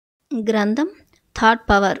గ్రంథం thought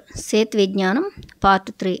power Seth విజ్ఞానం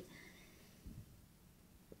part-3.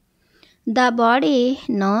 The body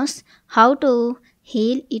knows how to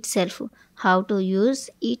heal itself, how to use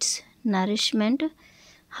its nourishment,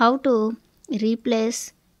 how to replace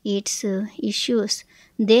its issues.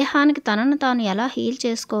 దేహానికి తనను తాను ఎలా heal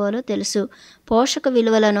చేసుకోవాలో తెలుసు, పోషక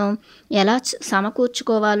విలువలను ఎలా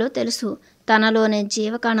సమకూర్చుకోవాలో తెలుసు, తనలోని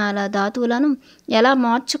జీవకణాల ధాతువులను ఎలా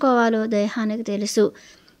మార్చుకోవాలో దేహానికి తెలుసు.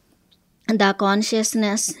 The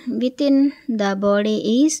consciousness within the body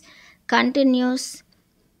is continuous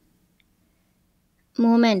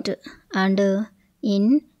movement and in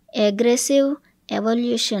aggressive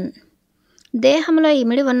evolution. దేహంలో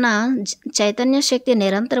ఇమిడి ఉన్న చైతన్య శక్తి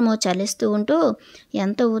నిరంతరము చలిస్తూ ఉంటూ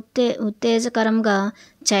ఎంతో ఉత్తేజకరంగా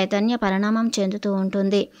చైతన్య పరిణామం చెందుతూ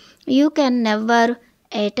ఉంటుంది. You can never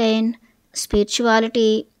attain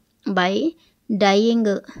spirituality by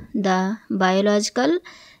dying the biological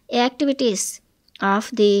activities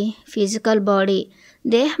of the physical body.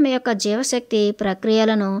 దేహం యొక్క జీవశక్తి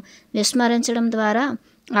ప్రక్రియలను విస్మరించడం ద్వారా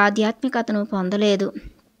ఆధ్యాత్మికతను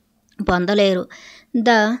పొందలేరు.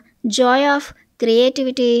 The Joy of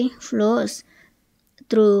creativity flows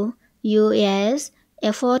through you as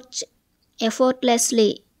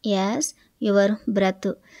effortlessly as your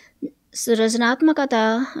breath. సృజనాత్మకత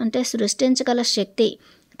అంటే సృష్టించగల శక్తి,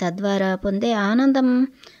 తద్వారా పొందే ఆనందం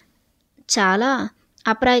చాలా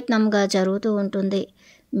అప్రయత్నంగా జరుగుతూ ఉంటుంది.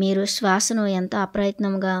 మీరు శ్వాసను ఎంత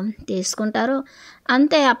అప్రయత్నంగా తీసుకుంటారో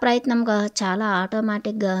అంతే అప్రయత్నంగా చాలా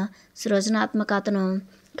ఆటోమేటిక్గా సృజనాత్మకతను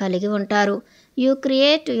కలిగి ఉంటారు. You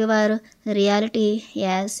create your reality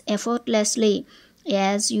as effortlessly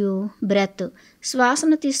as you breath.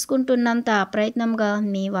 శ్వాసను తీసుకుంటున్నంత అప్రయత్నంగా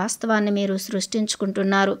మీ వాస్తవాన్ని మీరు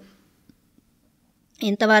సృష్టించుకుంటున్నారు.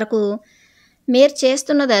 ఇంతవరకు మీరు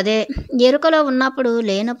చేస్తున్నది అదే. ఎరుకలో ఉన్నప్పుడు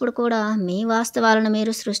లేనప్పుడు కూడా మీ వాస్తవాలను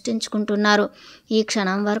మీరు సృష్టించుకుంటున్నారు. ఈ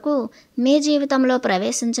క్షణం వరకు మీ జీవితంలో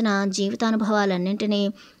ప్రవేశించిన జీవితానుభవాలన్నింటినీ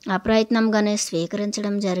అప్రయత్నంగానే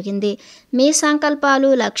స్వీకరించడం జరిగింది. మీ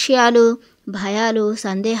సంకల్పాలు, లక్ష్యాలు, భయాలు,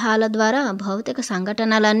 సందేహాల ద్వారా భౌతిక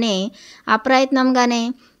సంఘటనలన్నీ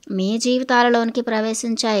అప్రయత్నంగానే మీ జీవితాలలోనికి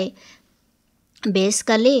ప్రవేశించాయి.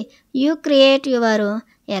 Basically you create your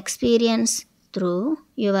experience through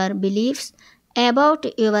your beliefs about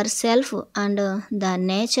your self and the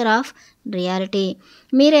nature of reality.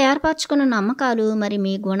 మీరు ఏర్పరచుకున్న నమ్మకాలు మరి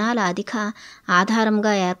మీ గుణాల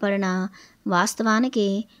ఆధారంగా ఏర్పడిన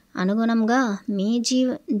వాస్తవానికి అనుగుణంగా మీ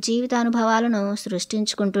జీవితానుభవాలను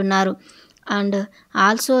సృష్టించుకుంటున్నారు. And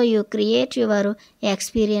also you create your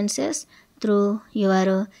experiences through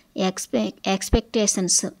your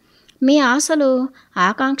expectations. మీ ఆశలు,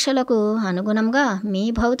 ఆకాంక్షలకు అనుగుణంగా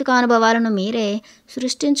మీ భౌతిక అనుభవాలను మీరే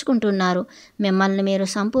సృష్టించుకుంటున్నారు. మిమ్మల్ని మీరు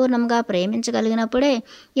సంపూర్ణంగా ప్రేమించగలిగినప్పుడే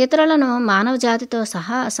ఇతరులను, మానవ జాతితో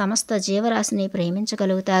సహా సమస్త జీవరాశిని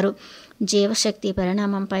ప్రేమించగలుగుతారు. జీవశక్తి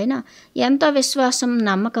పరిణామం పైన ఎంతో విశ్వాసం,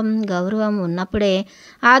 నమ్మకం, గౌరవం ఉన్నప్పుడే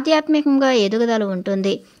ఆధ్యాత్మికంగా ఎదుగుదల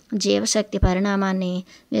ఉంటుంది. జీవశక్తి పరిణామాన్ని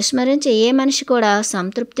విస్మరించి ఏ మనిషి కూడా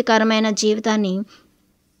సంతృప్తికరమైన జీవితాన్ని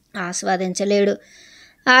ఆస్వాదించలేడు.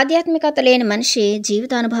 ఆధ్యాత్మికత లేని మనిషి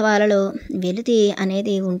జీవితానుభవాలలో వెలితి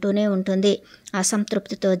అనేది ఉంటూనే ఉంటుంది.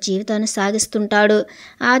 అసంతృప్తితో జీవితాన్ని సాగిస్తుంటాడు.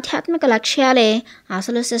 ఆధ్యాత్మిక లక్ష్యాలే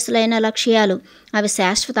అసలు సిసలైన లక్ష్యాలు. అవి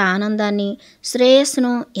శాశ్వత ఆనందాన్ని,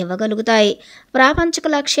 శ్రేయస్సును ఇవ్వగలుగుతాయి. ప్రాపంచిక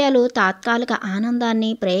లక్ష్యాలు తాత్కాలిక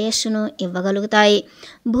ఆనందాన్ని, ప్రేయస్సును ఇవ్వగలుగుతాయి.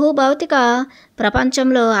 భూభౌతిక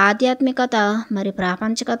ప్రపంచంలో ఆధ్యాత్మికత మరి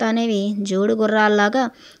ప్రాపంచికత అనేవి జోడు గుర్రాల్లాగా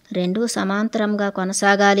రెండూ సమాంతరంగా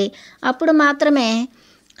కొనసాగాలి. అప్పుడు మాత్రమే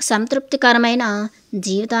సంతృప్తికరమైన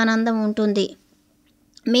జీవితానందం ఉంటుంది.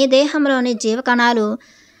 మీ దేహంలోని జీవకణాలు,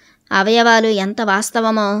 అవయవాలు ఎంత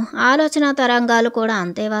వాస్తవమో ఆలోచన తరంగాలు కూడా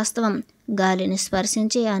అంతే వాస్తవం. గాలిని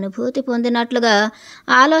స్పర్శించి అనుభూతి పొందినట్లుగా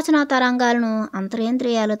ఆలోచన తరంగాలను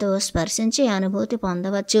అంతరేంద్రియాలతో స్పర్శించి అనుభూతి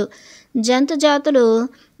పొందవచ్చు. జంతుజాతులు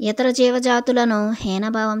ఇతర జీవజాతులను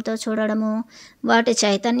హీనభావంతో చూడడము, వాటి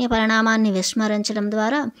చైతన్య పరిణామాన్ని విస్మరించడం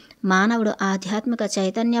ద్వారా మానవుడు ఆధ్యాత్మిక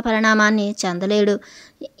చైతన్య పరిణామాన్ని చెందలేడు.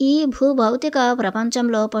 ఈ భూభౌతిక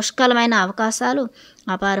ప్రపంచంలో పుష్కలమైన అవకాశాలు,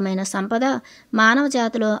 అపారమైన సంపద, మానవ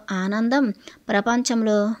జాతిలో ఆనందం,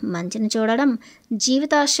 ప్రపంచంలో మంచిని చూడడం,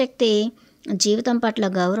 జీవితాశక్తి, జీవితం పట్ల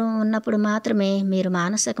గౌరవం ఉన్నప్పుడు మాత్రమే మీరు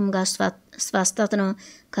మానసికంగా స్వస్థతను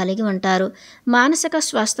కలిగి ఉంటారు. మానసిక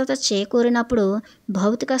స్వస్థత చేకూరినప్పుడు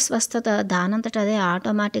భౌతిక స్వస్థత దానంతటదే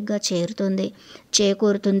ఆటోమేటిక్గా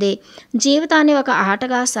చేకూరుతుంది. జీవితాన్ని ఒక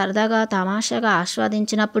ఆటగా, సరదాగా, తమాషాగా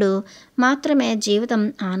ఆస్వాదించినప్పుడు మాత్రమే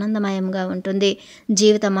జీవితం ఆనందమయంగా ఉంటుంది.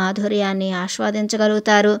 జీవిత మాధుర్యాన్ని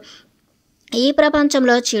ఆస్వాదించగలుగుతారు. ఈ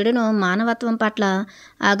ప్రపంచంలో చెడును, మానవత్వం పట్ల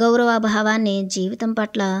అగౌరవ భావాన్ని, జీవితం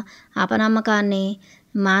పట్ల అపనమ్మకాన్ని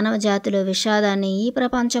మానవ జాతిలో విషాదాన్ని, ఈ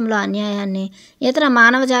ప్రపంచంలో అన్యాయాన్ని, ఇతర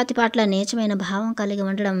మానవ జాతి పట్ల నీచమైన భావం కలిగి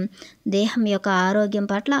ఉండడం, దేహం యొక్క ఆరోగ్యం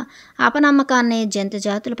పట్ల అపనమ్మకాన్ని, జంతు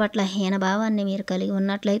జాతుల పట్ల హీనభావాన్ని మీరు కలిగి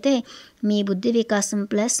ఉన్నట్లయితే మీ బుద్ధి వికాసం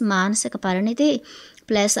ప్లస్ మానసిక పరిణితి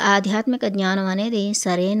ప్లస్ ఆధ్యాత్మిక జ్ఞానం అనేది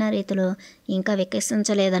సరైన రీతిలో ఇంకా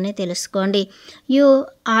వికసించలేదని తెలుసుకోండి. You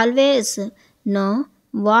always know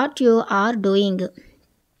what you are doing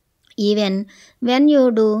even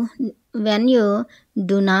when you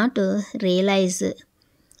do not realize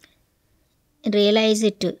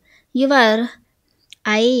it. Your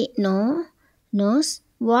eye knows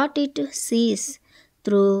what it sees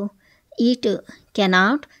through it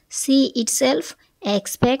cannot see itself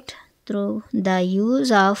except through the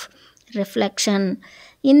use of reflection.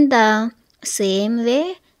 In the same way,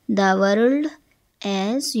 the world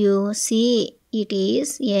as you see it is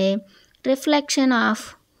a reflection of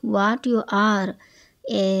what you are,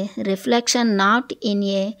 a reflection not in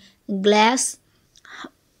a glass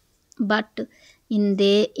but in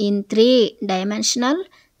 3-dimensional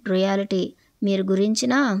reality. మీరు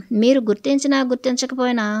గుర్తించినా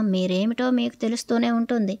గుర్తించకపోయినా మీరేమిటో మీకు తెలుస్తూనే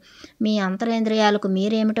ఉంటుంది. మీ అంతరేంద్రియాలకు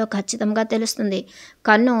మీరేమిటో ఖచ్చితంగా తెలుస్తుంది.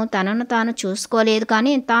 కన్ను తనను తాను చూసుకోలేదు,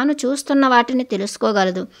 కానీ తాను చూస్తున్న వాటిని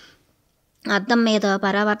తెలుసుకోగలదు. అద్దం మీద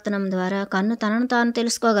పరావర్తనం ద్వారా కన్ను తనను తాను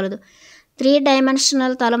తెలుసుకోగలదు.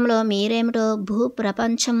 3-డైమెన్షనల్ తలంలో మీరేమిటో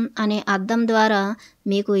భూప్రపంచం అనే అద్దం ద్వారా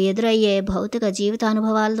మీకు ఎదురయ్యే భౌతిక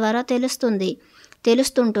జీవితానుభవాల ద్వారా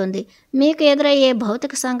తెలుస్తుంటుంది. మీకు ఎదురయ్యే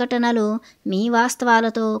భౌతిక సంఘటనలు మీ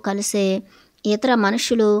వాస్తవాలతో కలిసే ఇతర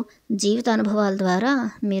మనుషులు జీవితానుభవాల ద్వారా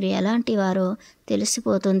మీరు ఎలాంటి వారో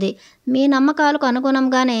తెలిసిపోతుంది. మీ నమ్మకాలకు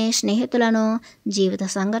అనుగుణంగానే స్నేహితులను, జీవిత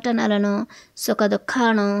సంఘటనలను, సుఖ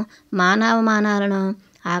దుఃఖాలను, మానవమానాలను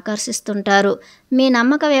ఆకర్షిస్తుంటారు. మీ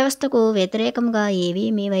నమ్మక వ్యవస్థకు వ్యతిరేకంగా ఏవీ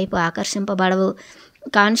మీ వైపు ఆకర్షింపబడవు.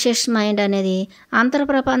 కాన్షియస్ మైండ్ అనేది అంతర్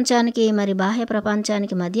ప్రపంచానికి మరి బాహ్య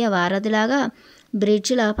ప్రపంచానికి మధ్య వారధిలాగా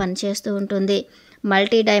బ్రిడ్జ్లా పనిచేస్తూ ఉంటుంది.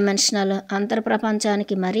 మల్టీ డైమెన్షనల్ అంతర్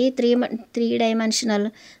ప్రపంచానికి మరి 3-డైమెన్షనల్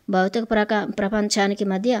భౌతిక ప్రపంచానికి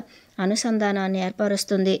మధ్య అనుసంధానాన్ని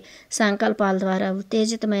ఏర్పరుస్తుంది. సంకల్పాల ద్వారా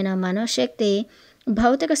ఉత్తేజితమైన మనోశక్తి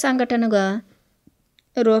భౌతిక సంఘటనగా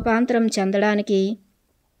రూపాంతరం చెందడానికి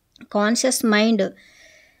కాన్షియస్ మైండ్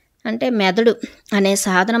అంటే మెదడు అనే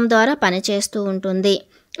సాధనం ద్వారా పనిచేస్తూ ఉంటుంది.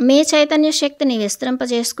 మీ చైతన్య శక్తిని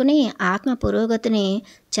విస్తరింపజేసుకుని ఆత్మ పురోగతిని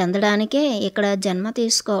చెందడానికే ఇక్కడ జన్మ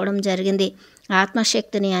తీసుకోవడం జరిగింది.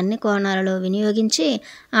 ఆత్మశక్తిని అన్ని కోణాలలో వినియోగించి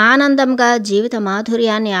ఆనందంగా జీవిత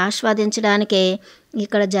మాధుర్యాన్ని ఆస్వాదించడానికే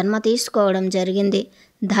ఇక్కడ జన్మ తీసుకోవడం జరిగింది.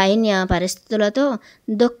 దైన్య పరిస్థితులతో,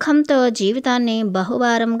 దుఃఖంతో జీవితాన్ని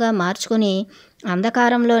బహుభారంగా మార్చుకుని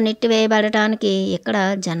అంధకారంలో నెట్టివేయబడటానికి ఇక్కడ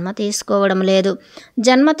జన్మ తీసుకోవడం లేదు.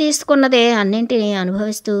 జన్మ తీసుకున్నదే అన్నింటినీ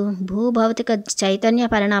అనుభవిస్తూ భూభౌతిక చైతన్య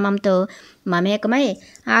పరిణామంతో మమేకమై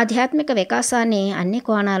ఆధ్యాత్మిక వికాసాన్ని అన్ని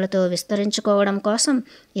కోణాలతో విస్తరించుకోవడం కోసం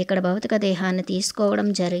ఇక్కడ భౌతిక దేహాన్ని తీసుకోవడం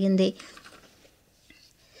జరిగింది.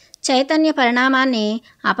 చైతన్య పరిణామాన్ని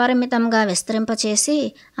అపరిమితంగా విస్తరింపచేసి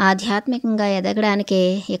ఆధ్యాత్మికంగా ఎదగడానికే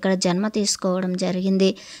ఇక్కడ జన్మ తీసుకోవడం జరిగింది.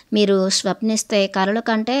 మీరు స్వప్నిస్తే కలలు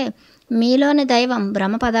కంటే మీలోని దైవం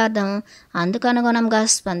బ్రహ్మ పదార్థం అందుకనుగుణంగా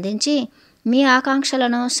స్పందించి మీ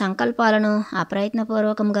ఆకాంక్షలను, సంకల్పాలను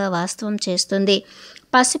అప్రయత్నపూర్వకంగా వాస్తవం చేస్తుంది.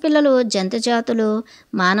 పసిపిల్లలు, జంతుజాతులు,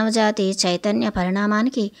 మానవజాతి చైతన్య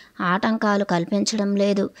పరిణామానికి ఆటంకాలు కల్పించడం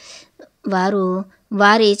లేదు.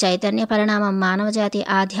 వారి చైతన్య పరిణామం మానవజాతి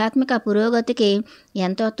ఆధ్యాత్మిక పురోగతికి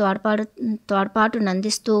ఎంతో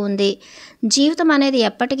తోడ్పాటునందిస్తూ ఉంది. జీవితం అనేది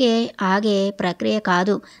ఎప్పటికీ ఆగే ప్రక్రియ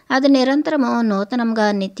కాదు. అది నిరంతరము నూతనంగా,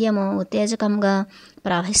 నిత్యము ఉత్తేజకంగా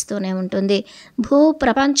ప్రవహిస్తూనే ఉంటుంది. భూ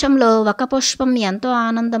ప్రపంచంలో ఒక పుష్పం ఎంతో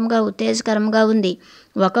ఆనందంగా, ఉత్తేజకరంగా ఉంది.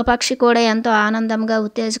 ఒక పక్షి కూడా ఎంతో ఆనందంగా,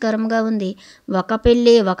 ఉత్తేజకరంగా ఉంది. ఒక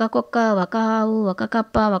పిల్లి, ఒక కుక్క, ఒక ఆవు, ఒక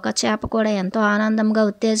కప్ప, ఒక చేప కూడా ఎంతో ఆనందంగా,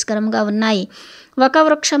 ఉత్తేజకరంగా ఉన్నాయి. ఒక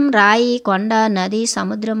వృక్షం, రాయి, కొండ, నది,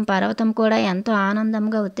 సముద్రం, పర్వతం కూడా ఎంతో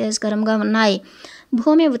ఆనందంగా, ఉత్తేజకరంగా ఉన్నాయి.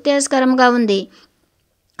 భూమి ఉత్తేజకరంగా ఉంది.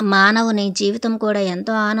 మానవుని జీవితం కూడా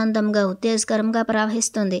ఎంతో ఆనందంగా, ఉత్తేజకరంగా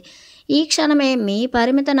ప్రవహిస్తుంది. ఈ క్షణమే మీ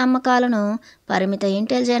పరిమిత నమ్మకాలను, పరిమిత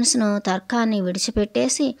ఇంటెలిజెన్స్ను, తర్కాన్ని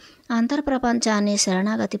విడిచిపెట్టేసి అంతర్ ప్రపంచాన్ని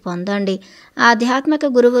శరణాగతి పొందండి. ఆధ్యాత్మిక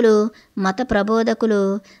గురువులు, మత ప్రబోధకులు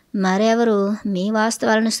మరెవరు మీ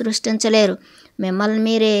వాస్తవాలను సృష్టించలేరు. మిమ్మల్ని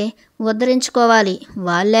మీరే ఉద్ధరించుకోవాలి.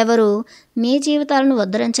 వాళ్ళెవరు మీ జీవితాలను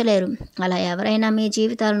ఉద్ధరించలేరు. అలా ఎవరైనా మీ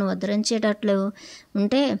జీవితాలను ఉద్ధరించేటట్లు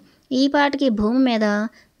ఉంటే ఈ పాటికి భూమి మీద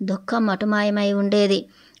దుఃఖం మటుమాయమై ఉండేది.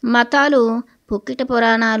 మతాలు, పుక్కిట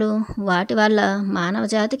పురాణాలు వాటి వల్ల మానవ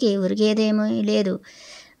జాతికి ఒరిగేదేమీ లేదు.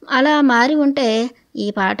 అలా మారి ఉంటే ఈ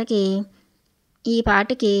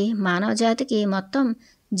పాటికి మానవ జాతికి మొత్తం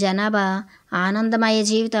జనాభా ఆనందమయ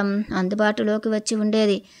జీవితం అందుబాటులోకి వచ్చి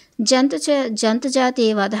ఉండేది.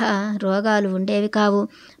 జంతుజాతి వధ రోగాలు ఉండేవి కావు.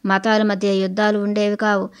 మతాల మధ్య యుద్ధాలు ఉండేవి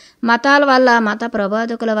కావు. మతాల వల్ల, మత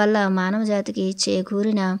ప్రబోధకుల వల్ల మానవ జాతికి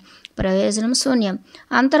చేకూరిన ప్రయోజనం శూన్యం.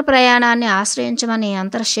 అంతర్ప్రయాణాన్ని ఆశ్రయించమని,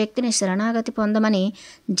 అంతర్శక్తిని శరణాగతి పొందమని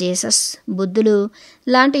జీసస్, బుద్ధులు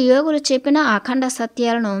లాంటి యోగులు చెప్పిన అఖండ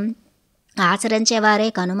సత్యాలను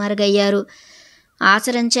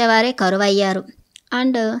ఆచరించేవారే కరువయ్యారు.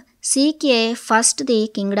 And seek A first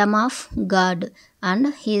the Kingdom of God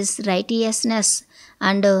and his righteousness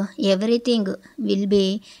and everything will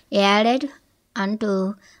be added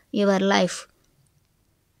unto your life.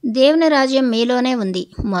 దేవుని రాజ్యం మీలోనే ఉంది.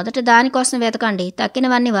 మొదట దానికోసం వెతకండి,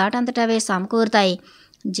 తక్కినవన్నీ వాటంతటవే సమకూరుతాయి.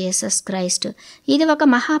 Jesus Christ. ఇది ఒక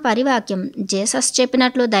మహాపరివాక్యం. జీసస్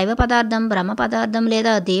చెప్పినట్లు దైవ పదార్థం, బ్రహ్మ పదార్థం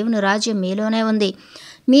లేదా దేవుని రాజ్యం మీలోనే ఉంది.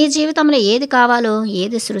 మీ జీవితంలో ఏది కావాలో,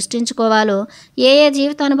 ఏది సృష్టించుకోవాలో, ఏ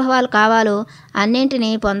జీవితానుభవాలు కావాలో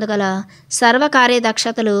అన్నింటినీ పొందగల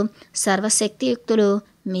సర్వకార్యదక్షతలు, సర్వశక్తియుక్తులు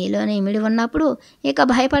మీలోనే ఇమిడి ఉన్నప్పుడు ఇక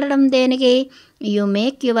భయపడడం దేనికి? You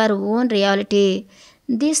make your own reality.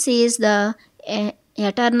 This is the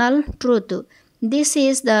eternal truth. This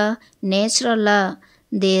is the natural law.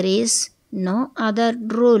 There is no other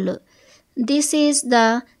rule. This is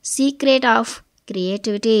the secret of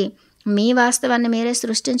creativity. మీ వాస్తవాన్ని మీరే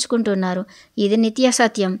సృష్టించుకుంటున్నారు. ఇది నిత్య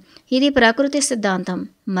సత్యం. ఇది ప్రకృతి సిద్ధాంతం.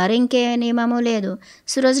 మరింకే నియమము లేదు.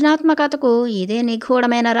 సృజనాత్మకతకు ఇదే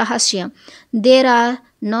నిగూఢమైన రహస్యం. There are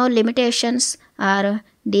no limitations are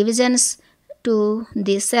divisions to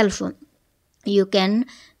the self. You can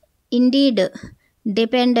indeed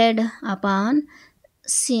depended upon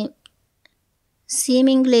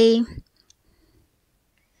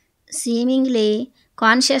seemingly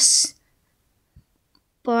conscious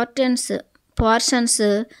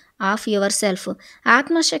portions of your self.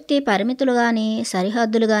 ఆత్మశక్తి పరిమితులు కానీ,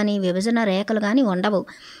 సరిహద్దులు కానీ, విభజన రేఖలు కానీ ఉండవు.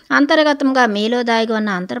 అంతర్గతంగా మీలో దాగి ఉన్న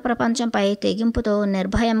అంతర్ప్రపంచంపై తెగింపుతో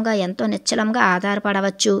నిర్భయంగా, ఎంతో నిశ్చలంగా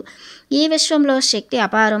ఆధారపడవచ్చు. ఈ విశ్వంలో శక్తి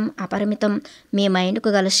అపారం, అపరిమితం. మీ మైండ్కు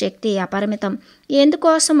గల శక్తి అపరిమితం.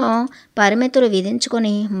 ఎందుకోసమో పరిమితులు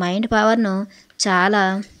విధించుకొని మైండ్ పవర్ను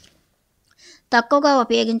చాలా తక్కువగా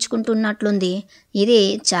ఉపయోగించుకుంటున్నట్లుంది.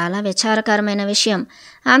 ఇది చాలా విచారకరమైన విషయం.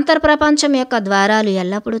 అంతర్ప్రపంచం యొక్క ద్వారాలు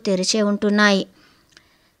ఎల్లప్పుడూ తెరిచే ఉంటున్నాయి.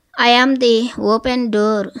 I am the open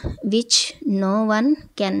door which no one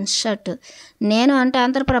can shut. నేను అంటే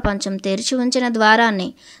అంతర్ప్రపంచం, తెరిచి ఉంచిన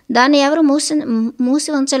ద్వారాన్ని, దాన్ని ఎవరు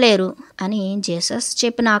మూసి ఉంచలేరు అని జీసస్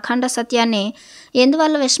చెప్పిన అఖండ సత్యాన్ని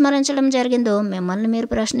ఎందువల్ల విస్మరించడం జరిగిందో మిమ్మల్ని మీరు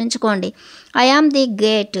ప్రశ్నించుకోండి. I am the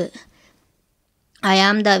gate,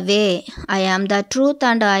 I am the way, I am the truth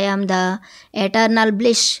and I am the eternal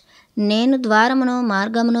bliss. నేను ద్వారమును,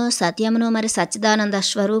 మార్గమును, సత్యమును మరి సచ్చిదానంద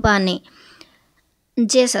స్వరూపాన్ని.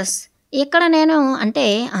 జీసస్. ఇక్కడ నేను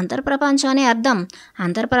అంటే అంతర్ప్రపంచం అని అర్థం.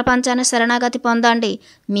 అంతర్ప్రపంచాన్ని శరణాగతి పొందండి.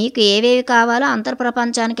 మీకు ఏవేవి కావాలో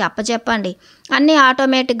అంతర్ప్రపంచానికి అప్పచెప్పండి. అన్నీ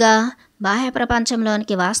ఆటోమేటిక్గా బాహ్య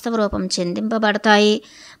ప్రపంచంలోనికి వాస్తవ రూపం చెందింపబడతాయి.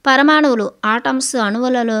 పరమాణువులు, ఆటమ్స్,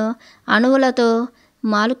 అణువులతో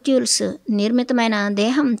మాలిక్యూల్స్ నిర్మితమైన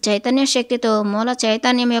దేహం చైతన్య శక్తితో మూల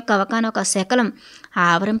చైతన్యం యొక్క ఒకనొక శకలం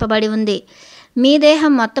ఆవరింపబడి ఉంది. మీ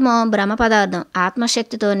దేహం మొత్తము బ్రహ్మ పదార్థం,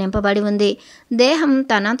 ఆత్మశక్తితో నింపబడి ఉంది. దేహం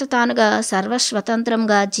తనంత తానుగా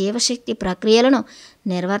సర్వస్వతంత్రంగా జీవశక్తి ప్రక్రియలను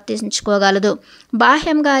నిర్వర్తించుకోగలదు.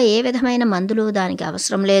 బాహ్యంగా ఏ విధమైన మందులు దానికి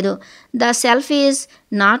అవసరం లేదు. The self is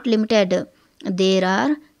not limited. There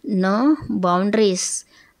are no boundaries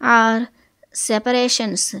are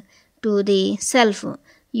separations to the self.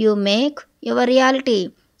 You make your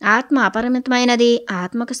reality. ఆత్మ అపరిమితమైనది.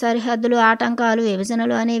 ఆత్మకు సరిహద్దులు, ఆటంకాలు,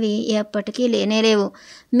 విభజనలు అనేవి ఎప్పటికీ లేనేలేవు.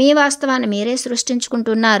 మీ వాస్తవాన్ని మీరే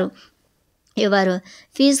సృష్టించుకుంటున్నారు. Your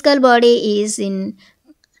physical body is in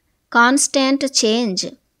constant change.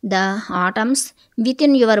 The atoms with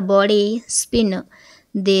in your body spin.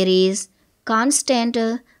 There is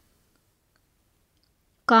constant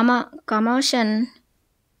commotion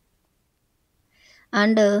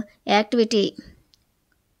and activity.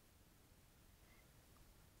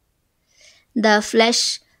 The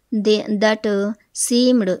flesh that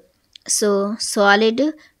seemed so solid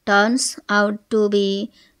turns out to be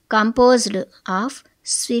composed of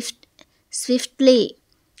swiftly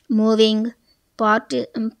moving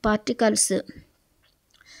particles,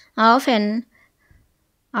 often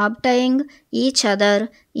obeying each other,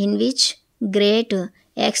 in which great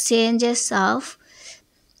exchanges of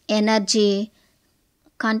energy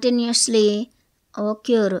continuously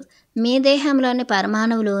ఓక్యూర్. మీ దేహంలోని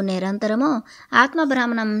పరమాణువులు నిరంతరము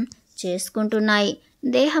ఆత్మభ్రమణం చేసుకుంటున్నాయి.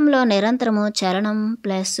 దేహంలో నిరంతరము చలనం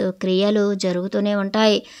plus క్రియలు జరుగుతూనే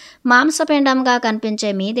ఉంటాయి. మాంసపిండంగా కనిపించే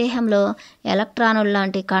మీ దేహంలో ఎలక్ట్రానులు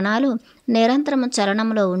లాంటి కణాలు నిరంతరము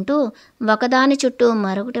చలనంలో ఉంటూ ఒకదాని చుట్టూ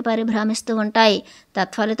మరొకటి పరిభ్రమిస్తూ ఉంటాయి.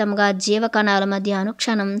 తత్ఫలితంగా జీవ కణాల మధ్య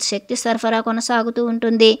అనుక్షణం శక్తి సరఫరా కొనసాగుతూ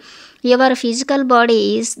ఉంటుంది. Your physical body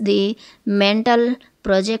is the mental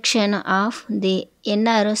projection of the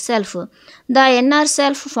inner self. The inner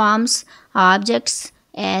self forms objects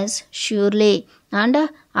as surely and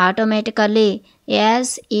automatically as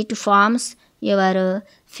it forms your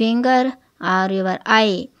finger or your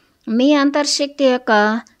eye. మీ అంతర్శక్తి యొక్క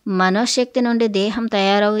మనోశక్తి నుండి దేహం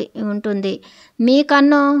తయారై ఉంటుంది. మీ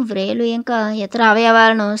కన్ను, వ్రేలు ఇంకా ఇతర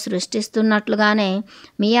అవయవాలను సృష్టిస్తున్నట్లుగానే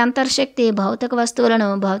మీ అంతర్శక్తి భౌతిక వస్తువులను,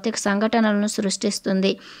 భౌతిక సంఘటనలను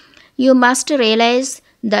సృష్టిస్తుంది. You must realise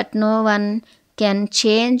that no one can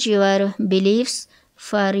change your beliefs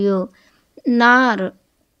for you, Nar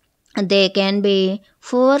they can be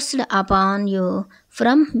forced upon you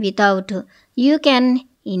from without. You can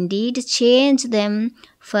indeed change them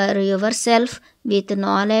for yourself with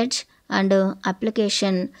knowledge and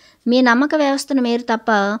application. మీ నమ్మక వ్యవస్థను మీరు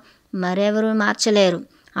తప్ప మరెవరూ మార్చలేరు.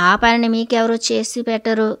 ఆ పనిని మీకెవరూ చేసి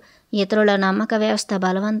పెట్టరు. ఇతరుల నమ్మక వ్యవస్థ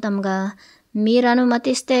బలవంతంగా మీరు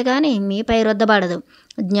అనుమతిస్తే కానీ మీపై రుద్దబడదు.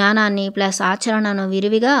 జ్ఞానాన్ని ప్లస్ ఆచరణను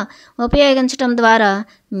విరివిగా ఉపయోగించటం ద్వారా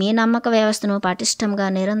మీ నమ్మక వ్యవస్థను పటిష్టంగా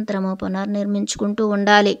నిరంతరము పునర్నిర్మించుకుంటూ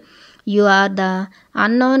ఉండాలి. You are the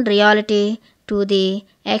unknown reality to the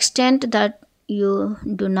extent that you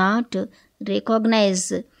do not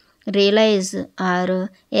realise are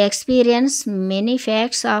experience many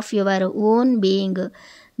facts of your own being.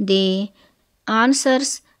 The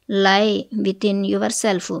answers లై with in your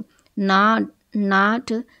self,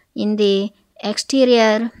 not in the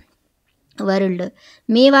exterior world.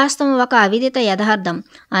 మీ వాస్తవం ఒక అవిదిత యథార్థం.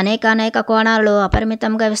 అనేక కోణాలలో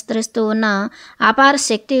అపరిమితంగా విస్తరిస్తూ ఉన్న అపార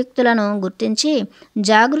శక్తియుక్తులను గుర్తించి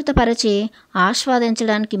జాగృతపరిచి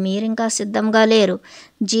ఆస్వాదించడానికి మీరింకా సిద్ధంగా లేరు.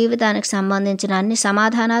 జీవితానికి సంబంధించిన అన్ని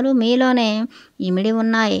సమాధానాలు మీలోనే ఇమిడి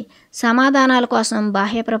ఉన్నాయి. సమాధానాల కోసం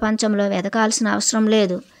బాహ్య ప్రపంచంలో వెతకాల్సిన అవసరం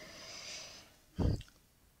లేదు.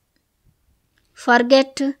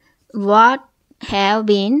 Forget what have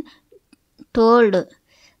been told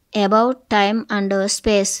about time and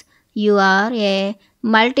space. You are a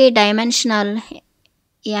multi-dimensional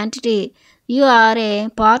entity. You are a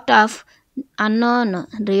part of unknown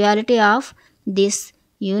reality of this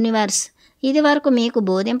universe. ఇది వరకు మీకు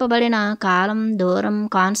బోధింపబడిన కాలం, దూరం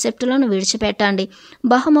కాన్సెప్టులను విడిచిపెట్టండి.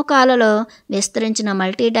 బహుముఖాలలో విస్తరించిన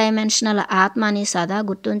మల్టీ డైమెన్షనల్ ఆత్మని సదా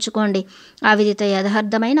గుర్తుంచుకోండి. అవిదిత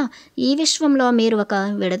యథార్థమైన ఈ విశ్వంలో మీరు ఒక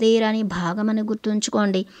విడదీయరాని భాగమని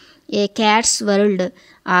గుర్తుంచుకోండి. ఏ cats world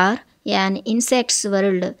are an insects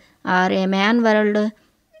world are A man world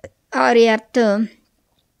are earth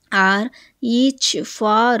are each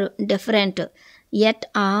far different, yet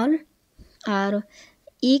all are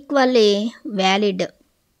equally valid.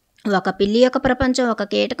 ఒక పిల్లి యొక్క ప్రపంచం, ఒక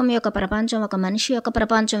కీటకం యొక్క ప్రపంచం, ఒక మనిషి యొక్క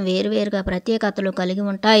ప్రపంచం వేరువేరుగా ప్రత్యేకతలు కలిగి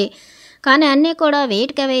ఉంటాయి. కానీ అన్నీ కూడా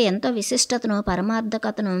వేటికవే ఎంతో విశిష్టతను,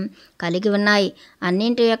 పరమార్థకతను కలిగి ఉన్నాయి.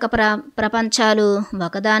 అన్నింటి యొక్క ప్రపంచాలు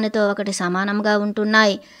ఒకదానితో ఒకటి సమానంగా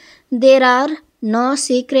ఉంటున్నాయి. There are no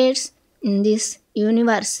secrets in this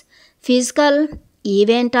universe. Physical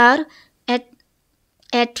event are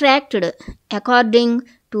attracted according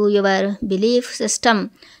to your belief system.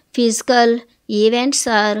 Physical events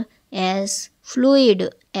are as fluid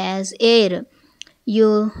as air.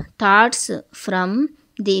 Your thoughts from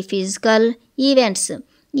the physical events.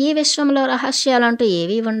 ఈ విశ్వంలో రహస్యాలంటూ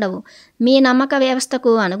ఏవీ ఉండవు. మీ నమ్మక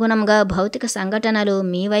వ్యవస్థకు అనుగుణంగా భౌతిక సంఘటనలు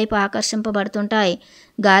మీ వైపు ఆకర్షింపబడుతుంటాయి.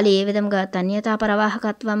 గాలి ఏ విధంగా తన్యతా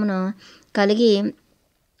ప్రవాహకత్వమును కలిగి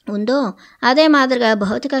ఉందో అదే మాదిరిగా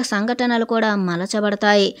భౌతిక సంఘటనలు కూడా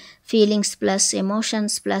మలచబడతాయి. ఫీలింగ్స్ ప్లస్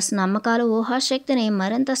ఎమోషన్స్ ప్లస్ నమ్మకాలు ఊహాశక్తిని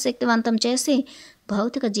మరింత శక్తివంతం చేసి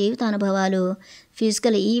భౌతిక జీవిత అనుభవాలు,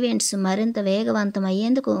 ఫిజికల్ ఈవెంట్స్ మరింత వేగవంతం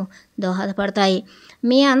అయ్యేందుకు దోహదపడతాయి.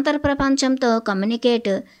 మీ అంతర్ప్రపంచంతో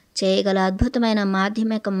కమ్యూనికేట్ చేయగల అద్భుతమైన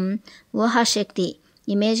మాధ్యమికం ఊహాశక్తి,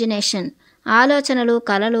 ఇమేజినేషన్. ఆలోచనలు,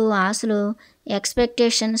 కలలు, ఆశలు,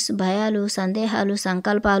 ఎక్స్పెక్టేషన్స్, భయాలు, సందేహాలు,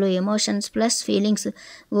 సంకల్పాలు, ఎమోషన్స్ ప్లస్ ఫీలింగ్స్,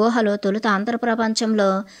 ఊహలు తొలుత అంతర్ప్రపంచంలో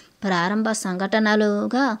ప్రారంభ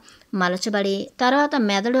సంఘటనలుగా మలచబడి తర్వాత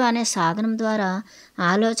మెదడు అనే సాధనం ద్వారా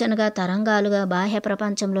ఆలోచనగా, తరంగాలుగా బాహ్య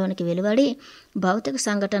ప్రపంచంలోనికి వెలువడి భౌతిక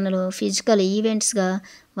సంఘటనలు, ఫిజికల్ ఈవెంట్స్గా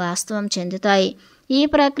వాస్తవం చెందుతాయి. ఈ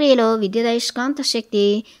ప్రక్రియలో విద్యుదయస్కాంత శక్తి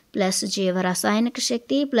ప్లస్ జీవరసాయనిక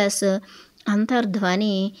శక్తి ప్లస్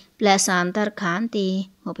అంతర్ధ్వని ప్లస్ అంతర్కాంతి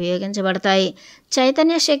ఉపయోగించబడతాయి.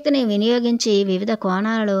 చైతన్య శక్తిని వినియోగించి వివిధ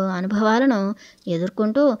కోణాలలో అనుభవాలను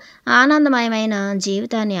ఎదుర్కొంటూ ఆనందమయమైన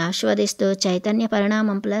జీవితాన్ని ఆస్వాదిస్తూ చైతన్య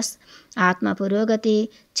పరిణామం ప్లస్ ఆత్మ పురోగతి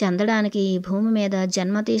చెందడానికి ఈ భూమి మీద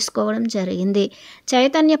జన్మ తీసుకోవడం జరిగింది.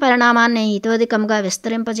 చైతన్య పరిణామాన్ని ఇతోధికంగా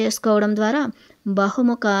విస్తరింపజేసుకోవడం ద్వారా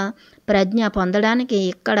బహుముఖ ప్రజ్ఞ పొందడానికి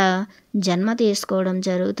ఇక్కడ జన్మ తీసుకోవడం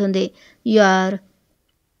జరుగుతుంది. You are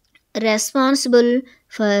responsible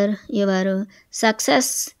for your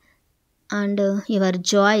success and your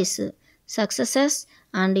joys. Successes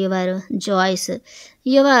and your joys.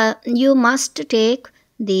 You must take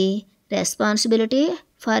the responsibility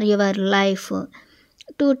for your life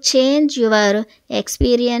to change your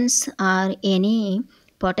experience or any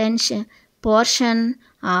portion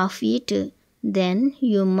of it. Then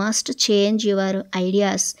you must change your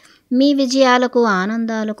ideas. మీ విజయాలకు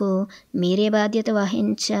ఆనందాలకు మీరే బాధ్యత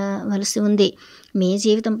వహించవలసి ఉంది. మీ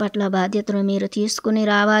జీవితం పట్ల బాధ్యతను మీరు తీసుకుని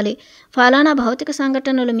రావాలి. ఫలానా భౌతిక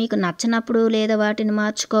సంఘటనలు మీకు నచ్చనప్పుడు లేదా వాటిని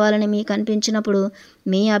మార్చుకోవాలని మీకు అనిపించినప్పుడు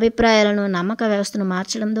మీ అభిప్రాయాలను నమ్మక వ్యవస్థను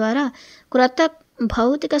మార్చడం ద్వారా క్రొత్త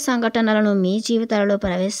భౌతిక సంఘటనలను మీ జీవితాలలో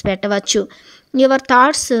ప్రవేశపెట్టవచ్చు. Your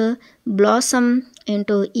thoughts blossom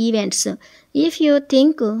into events. If you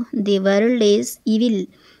think the world is evil,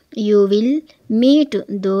 you will meet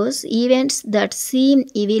those events that seem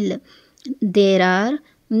evil. There are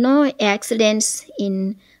no accidents in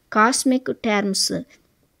cosmic terms.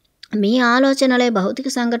 మీ ఆలోచనలే భౌతిక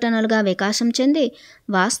సంఘటనలుగా వికాసం చెంది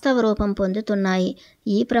వాస్తవ రూపం పొందుతున్నాయి.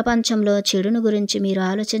 ఈ ప్రపంచంలో చెడును గురించి మీరు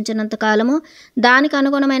ఆలోచించినంత కాలము దానికి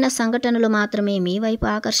అనుగుణమైన సంఘటనలు మాత్రమే మీ వైపు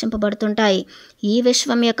ఆకర్షింపబడుతుంటాయి. ఈ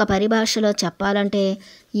విశ్వం యొక్క పరిభాషలో చెప్పాలంటే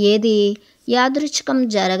ఏది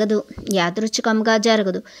యాదృచ్ఛికంగా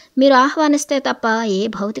జరగదు. మీరు ఆహ్వానిస్తే తప్ప ఏ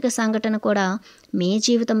భౌతిక సంఘటన కూడా మీ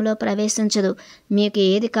జీవితంలో ప్రవేశించదు. మీకు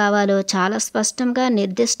ఏది కావాలో చాలా స్పష్టంగా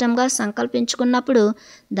నిర్దిష్టంగా సంకల్పించుకున్నప్పుడు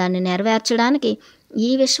దాన్ని నెరవేర్చడానికి ఈ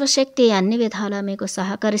విశ్వశక్తి అన్ని విధాలా మీకు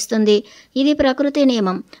సహకరిస్తుంది. ఇది ప్రకృతి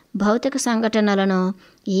నియమం. భౌతిక సంఘటనలను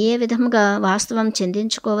ఏ విధంగా వాస్తవం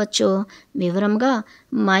చెందించుకోవచ్చో వివరంగా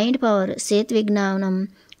మైండ్ పవర్ సేత్ విజ్ఞానం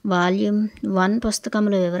వాల్యూమ్ 1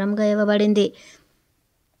 పుస్తకంలో వివరంగా ఇవ్వబడింది.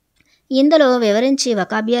 ఇందులో వివరించి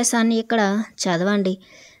ఒక అభ్యాసాన్ని ఇక్కడ చదవండి.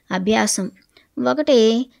 అభ్యాసం 1.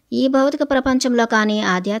 ఈ భౌతిక ప్రపంచంలో కానీ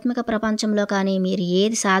ఆధ్యాత్మిక ప్రపంచంలో కానీ మీరు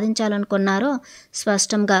ఏది సాధించాలనుకున్నారో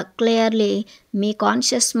స్పష్టంగా క్లియర్లీ మీ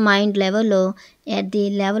కాన్షియస్ మైండ్ లెవెల్లో at the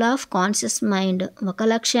level of conscious mind ఒక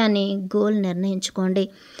లక్ష్యాన్ని గోల్ నిర్ణయించుకోండి.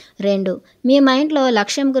 2. మీ మైండ్లో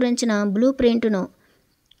లక్ష్యం గురించిన బ్లూ ప్రింట్ను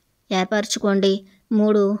ఏర్పరచుకోండి.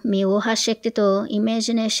 3. మీ ఊహాశక్తితో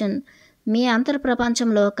ఇమాజినేషన్ మీ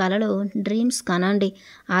అంతర్ప్రపంచంలో కలలు డ్రీమ్స్ కనండి.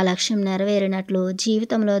 ఆ లక్ష్యం నెరవేరినట్లు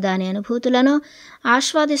జీవితంలో దాని అనుభూతులను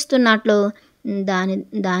ఆస్వాదిస్తున్నట్లు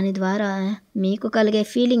దాని ద్వారా మీకు కలిగే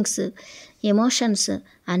ఫీలింగ్స్ ఎమోషన్స్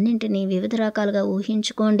అన్నింటినీ వివిధ రకాలుగా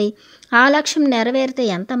ఊహించుకోండి. ఆ లక్ష్యం నెరవేరితే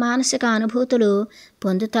ఎంత మానసిక అనుభూతులు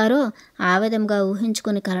పొందుతారో ఆ విధంగా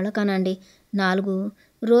ఊహించుకొని కలలు కనండి. 4.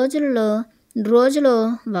 రోజులో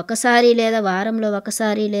ఒకసారి లేదా వారంలో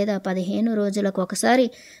ఒకసారి లేదా 15 రోజులకు ఒకసారి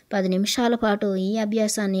 10 నిమిషాల పాటు ఈ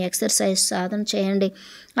అభ్యాసాన్ని ఎక్సర్సైజ్ సాధన చేయండి.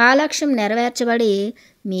 ఆ లక్ష్యం నెరవేర్చబడి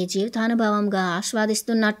మీ జీవితానుభవంగా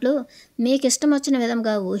ఆస్వాదిస్తున్నట్లు మీకు ఇష్టం వచ్చిన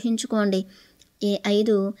విధంగా ఊహించుకోండి.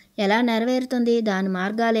 5. ఎలా నెరవేరుతుంది, దాని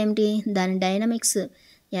మార్గాలేమిటి, దాని డైనమిక్స్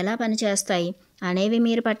ఎలా పనిచేస్తాయి అనేవి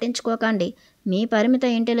మీరు పట్టించుకోకండి. మీ పరిమిత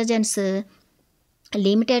ఇంటెలిజెన్స్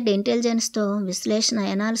లిమిటెడ్ ఇంటెలిజెన్స్తో విశ్లేషణ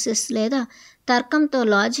ఎనాలిసిస్ లేదా తర్కంతో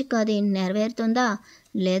లాజిక్ అది నెరవేరుతుందా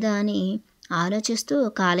లేదా అని ఆలోచిస్తూ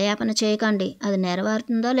కాలయాపన చేయకండి. అది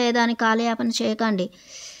నెరవేరుతుందా లేదా అని కాలయాపన చేయకండి.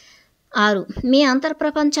 6. మీ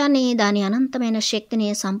అంతర్ప్రపంచాన్ని దాని అనంతమైన శక్తిని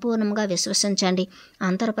సంపూర్ణంగా విశ్వసించండి.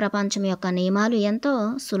 అంతర్ప్రపంచం యొక్క నియమాలు ఎంతో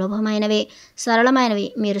సులభమైనవి, సరళమైనవి.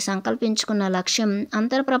 మీరు సంకల్పించుకున్న లక్ష్యం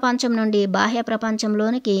అంతర్ప్రపంచం నుండి బాహ్య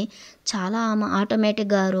ప్రపంచంలోనికి చాలా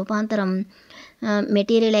ఆటోమేటిక్గా రూపాంతరం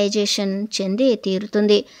మెటీరియలైజేషన్ చెంది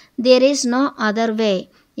తీరుతుంది. There is no other way.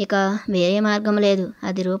 ఇక వేరే మార్గం లేదు.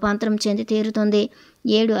 అది రూపాంతరం చెంది తీరుతుంది.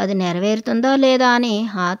 7. అది నెరవేరుతుందా లేదా అని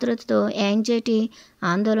ఆతృతతో యాంగ్జైటీ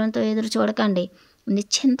ఆందోళనతో ఎదురు చూడకండి.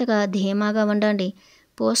 నిశ్చింతగా ధీమాగా ఉండండి.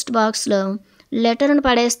 పోస్ట్ బాక్స్లో లెటర్ను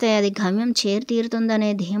పడేస్తే అది గమ్యం చేరి తీరుతుందనే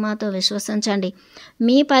ధీమాతో విశ్వసించండి.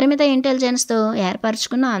 మీ పరిమిత ఇంటెలిజెన్స్తో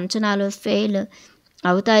ఏర్పరచుకున్న అంచనాలు ఫెయిల్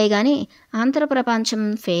అవుతాయి కానీ అంతర్ప్రపంచం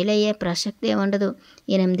ఫెయిల్ అయ్యే ప్రసక్తే ఉండదు.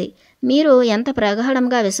 8. మీరు ఎంత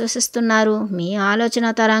ప్రగాఢంగా విశ్వసిస్తున్నారు, మీ ఆలోచన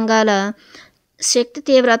తరంగాల శక్తి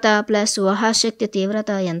తీవ్రత ప్లస్ ఊహాశక్తి తీవ్రత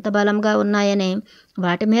ఎంత బలంగా ఉన్నాయనే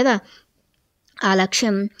వాటి మీద ఆ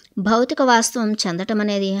లక్ష్యం భౌతిక వాస్తవం చెందటం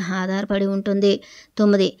అనేది ఆధారపడి ఉంటుంది.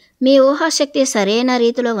 9. మీ ఊహాశక్తి సరైన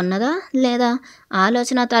రీతిలో ఉన్నదా లేదా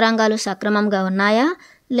ఆలోచన తరంగాలు సక్రమంగా ఉన్నాయా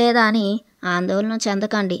లేదా అని ఆందోళన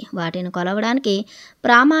చెందకండి. వాటిని కొలవడానికి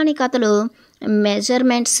ప్రామాణికతలు,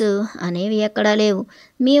 మెజర్మెంట్స్ అనేవి ఎక్కడా లేవు.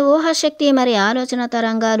 మీ ఊహాశక్తి మరి ఆలోచన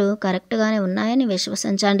తరంగాలు కరెక్ట్గానే ఉన్నాయని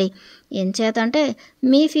విశ్వసించండి. ఎంచేతంటే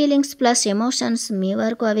మీ ఫీలింగ్స్ ప్లస్ ఎమోషన్స్ మీ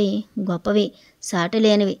వరకు అవి గొప్పవి, సాటి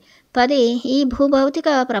లేనివి. 10. ఈ భూభౌతిక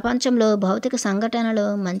ప్రపంచంలో భౌతిక సంఘటనలు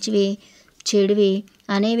మంచివి, చెడువి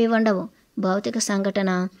అనేవి ఉండవు. భౌతిక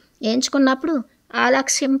సంఘటన ఎంచుకున్నప్పుడు ఆ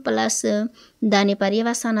లక్ష్యం ప్లస్ దాని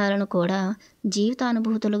పర్యవసానాలను కూడా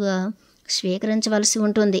జీవితానుభూతులుగా స్వీకరించవలసి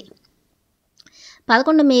ఉంటుంది.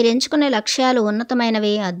 11. మీరు ఎంచుకునే లక్ష్యాలు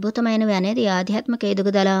ఉన్నతమైనవి, అద్భుతమైనవి అనేది ఆధ్యాత్మిక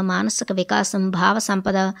ఎదుగుదల, మానసిక వికాసం, భావ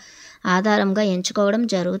సంపద ఆధారంగా ఎంచుకోవడం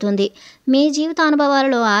జరుగుతుంది. మీ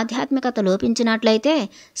జీవితానుభవాలలో ఆధ్యాత్మికత లోపించినట్లయితే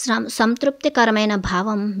సంతృప్తికరమైన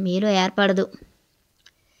భావం మీలో ఏర్పడదు.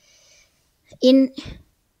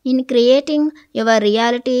 In creating your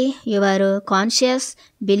reality, your conscious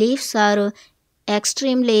beliefs are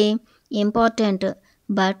extremely important,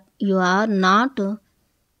 but you are not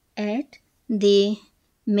at the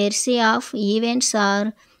mercy of events are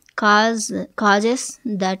causes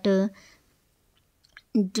that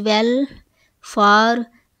dwell far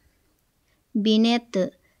beneath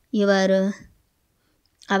your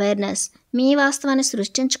awareness. మీ వాస్తవాన్ని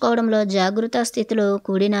సృష్టించుకోవడంలో జాగృత స్థితిలో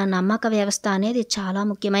కూడిన నమ్మక వ్యవస్థ అనేది చాలా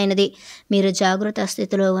ముఖ్యమైనది. మీరు జాగృత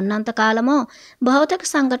స్థితిలో ఉన్నంతకాలమో భౌతిక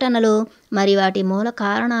సంఘటనలు మరి వాటి మూల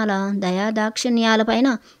కారణాల దయాదాక్షిణ్యాలపైన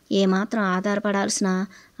ఏమాత్రం ఆధారపడాల్సిన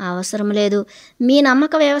అవసరం లేదు. మీ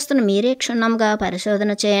నమ్మక వ్యవస్థను మీరే క్షుణ్ణంగా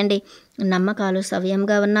పరిశోధన చేయండి. నమ్మకాలు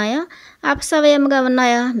సవ్యంగా ఉన్నాయా, అపసవ్యంగా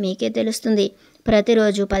ఉన్నాయా మీకే తెలుస్తుంది.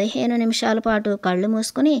 ప్రతిరోజు 15 నిమిషాల పాటు కళ్ళు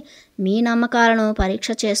మూసుకొని మీ నమ్మకాలను పరీక్ష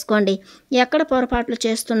చేసుకోండి. ఎక్కడ పొరపాట్లు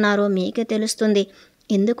చేస్తున్నారో మీకే తెలుస్తుంది.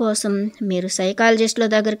 ఇందుకోసం మీరు సైకాలజిస్టుల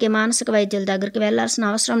దగ్గరికి, మానసిక వైద్యుల దగ్గరికి వెళ్లాల్సిన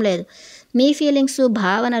అవసరం లేదు. మీ ఫీలింగ్స్,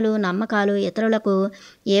 భావనలు, నమ్మకాలు ఇతరులకు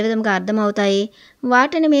ఏ విధంగా అర్థమవుతాయి,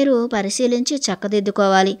 వాటిని మీరు పరిశీలించి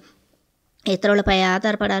చక్కదిద్దుకోవాలి. ఇతరులపై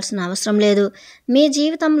ఆధారపడాల్సిన అవసరం లేదు. మీ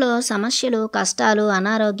జీవితంలో సమస్యలు, కష్టాలు,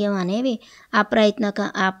 అనారోగ్యం అనేవి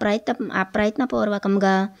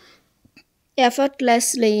అప్రయత్నపూర్వకంగా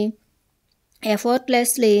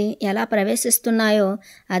ఎఫర్ట్లెస్లీ ఎలా ప్రవేశిస్తున్నాయో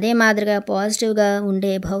అదే మాదిరిగా పాజిటివ్గా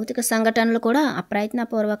ఉండే భౌతిక సంఘటనలు కూడా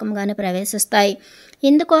అప్రయత్నపూర్వకంగానే ప్రవేశిస్తాయి.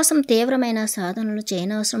 ఇందుకోసం తీవ్రమైన సాధనలు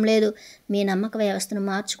చేయనవసరం లేదు. మీ నమ్మక వ్యవస్థను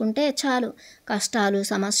మార్చుకుంటే చాలు. కష్టాలు,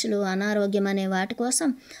 సమస్యలు, అనారోగ్యం అనే వాటి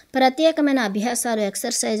కోసం ప్రత్యేకమైన అభ్యాసాలు,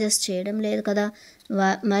 ఎక్సర్సైజెస్ చేయడం లేదు కదా.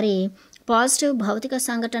 మరి పాజిటివ్ భౌతిక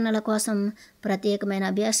సంఘటనల కోసం ప్రత్యేకమైన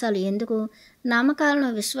అభ్యాసాలు ఎందుకు? నమ్మకాలను,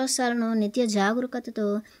 విశ్వాసాలను నిత్య జాగరూకతతో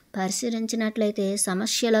పరిశీలించినట్లయితే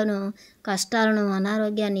సమస్యలను, కష్టాలను,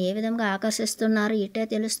 అనారోగ్యాన్ని ఏ విధంగా ఆకర్షిస్తున్నారో ఇట్టే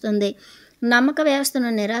తెలుస్తుంది. నమ్మక వ్యవస్థను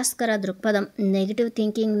నిరాశకర దృక్పథం, నెగిటివ్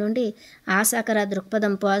థింకింగ్ నుండి ఆశాకర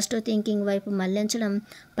దృక్పథం, పాజిటివ్ థింకింగ్ వైపు మళ్లించడం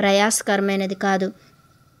ప్రయాసకరమైనది కాదు.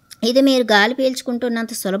 ఇది మీరు గాలి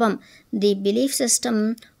పీల్చుకుంటున్నంత సులభం. The belief system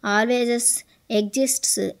ఆల్వేజెస్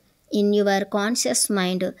exists in your conscious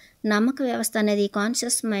mind. నమ్మక వ్యవస్థ అనేది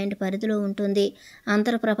కాన్షియస్ మైండ్ పరిధిలో ఉంటుంది.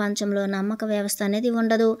 అంతర్ ప్రపంచంలో నమ్మక వ్యవస్థ అనేది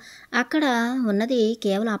ఉండదు. అక్కడ ఉన్నది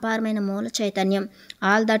కేవలం అపారమైన మూల చైతన్యం.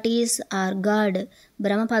 All that is are God,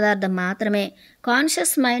 బ్రహ్మ పదార్థం మాత్రమే.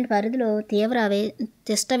 కాన్షియస్ మైండ్ పరిధిలో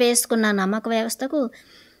తిష్ట వేసుకున్న నమ్మక వ్యవస్థకు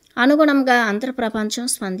అనుగుణంగా అంతర్ ప్రపంచం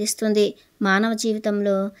స్పందిస్తుంది. మానవ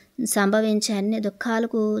జీవితంలో సంభవించే అన్ని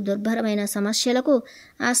దుఃఖాలకు, దుర్భరమైన సమస్యలకు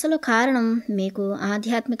అసలు కారణం మీకు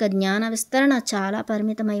ఆధ్యాత్మిక జ్ఞాన విస్తరణ చాలా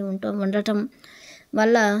పరిమితమై ఉండటం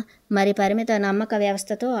వల్ల, మరి పరిమిత నమ్మక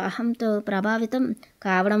వ్యవస్థతో, అహంతో ప్రభావితం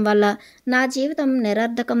కావడం వల్ల. నా జీవితం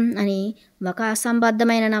నిరర్ధకం అని ఒక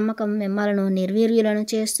అసంబద్ధమైన నమ్మకం మిమ్మల్ని నిర్వీర్యులను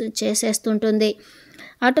చేసేస్తుంటుంది.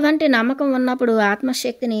 అటువంటి నమ్మకం ఉన్నప్పుడు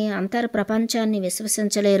ఆత్మశక్తిని, అంతర్ ప్రపంచాన్ని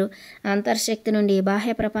విశ్వసించలేరు. అంతర్శక్తి నుండి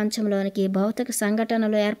బాహ్య ప్రపంచంలోనికి భౌతిక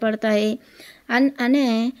సంఘటనలు ఏర్పడతాయి అనే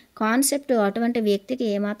కాన్సెప్ట్ అటువంటి వ్యక్తికి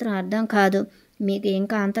ఏమాత్రం అర్థం కాదు. మీకు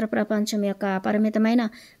ఇంకా అంతర్ ప్రపంచం యొక్క అపరిమితమైన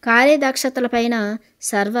కార్యదక్షతలపైన,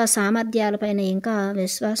 సర్వ సామర్థ్యాలపైన ఇంకా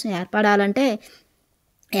విశ్వాసం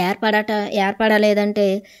ఏర్పడలేదంటే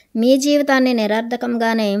మీ జీవితాన్ని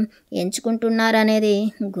నిరర్ధకంగానే ఎంచుకుంటున్నారనేది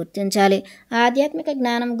గుర్తించాలి. ఆధ్యాత్మిక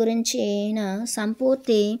జ్ఞానం గురించిన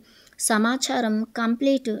సంపూర్తి సమాచారం,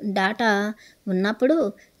 కంప్లీట్ డాటా ఉన్నప్పుడు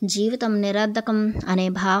జీవితం నిరర్ధకం అనే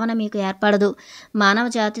భావన మీకు ఏర్పడదు. మానవ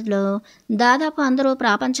జాతిలో దాదాపు అందరూ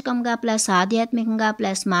ప్రాపంచికంగా ప్లస్ ఆధ్యాత్మికంగా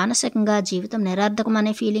ప్లస్ మానసికంగా జీవితం నిరర్ధకం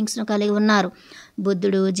అనే ఫీలింగ్స్ను కలిగి ఉన్నారు.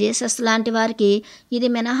 బుద్ధుడు, జీసస్ లాంటి వారికి ఇది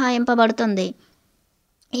మినహాయింపబడుతుంది.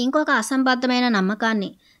 ఇంకొక అసంబద్ధమైన నమ్మకాన్ని,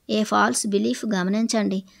 ఏ ఫాల్స్ బిలీఫ్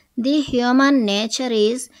గమనించండి. The human nature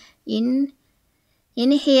is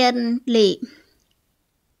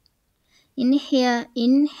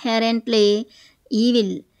inherently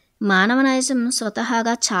evil. మానవ నైజం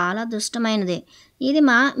స్వతహాగా చాలా దుష్టమైనది. ఇది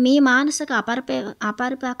మీ మానసిక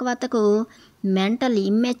అపరిపక్వతకు, మెంటల్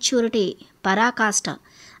ఇమ్మెచ్యూరిటీ పరాకాష్ట.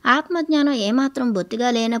 ఆత్మజ్ఞానం ఏమాత్రం బొత్తిగా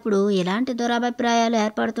లేనప్పుడు ఇలాంటి దురభిప్రాయాలు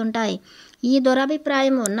ఏర్పడుతుంటాయి. ఈ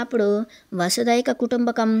దురభిప్రాయం ఉన్నప్పుడు వసుదైక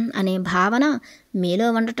కుటుంబకం అనే భావన మీలో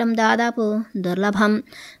ఉండటం దాదాపు దుర్లభం.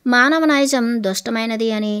 మానవ నైజం దుష్టమైనది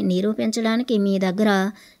అని నిరూపించడానికి మీ దగ్గర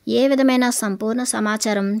ఏ విధమైన సంపూర్ణ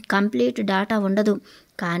సమాచారం, కంప్లీట్ డాటా ఉండదు.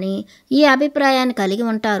 కానీ ఈ అభిప్రాయాన్ని కలిగి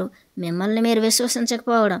ఉంటారు. మిమ్మల్ని మీరు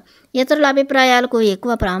విశ్వసించకపోవడం, ఇతరుల అభిప్రాయాలకు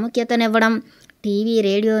ఎక్కువ ప్రాముఖ్యతనివ్వడం, టీవీ,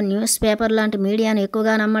 రేడియో, న్యూస్ పేపర్ లాంటి మీడియాను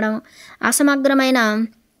ఎక్కువగా నమ్మడం, అసమగ్రమైన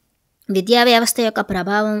విద్యా వ్యవస్థ యొక్క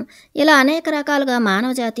ప్రభావం, ఇలా అనేక రకాలుగా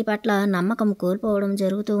మానవ జాతి పట్ల నమ్మకం కోల్పోవడం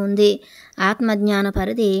జరుగుతుంది. ఆత్మజ్ఞాన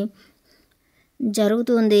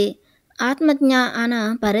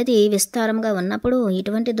పరిధి విస్తారంగా ఉన్నప్పుడు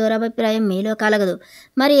ఇటువంటి దురభిప్రాయం మీలో కలగదు.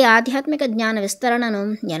 మరి ఆధ్యాత్మిక జ్ఞాన విస్తరణను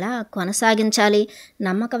ఎలా కొనసాగించాలి?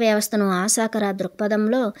 నమ్మక వ్యవస్థను ఆశాకర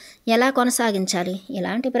దృక్పథంలో ఎలా కొనసాగించాలి?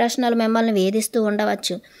 ఇలాంటి ప్రశ్నలు మిమ్మల్ని వేధిస్తూ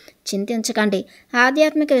ఉండవచ్చు. చింతించకండి.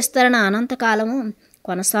 ఆధ్యాత్మిక విస్తరణ అనంతకాలము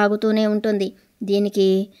కొనసాగుతూనే ఉంటుంది. దీనికి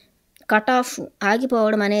కట్ ఆఫ్,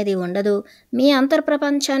 ఆగిపోవడం అనేది ఉండదు. మీ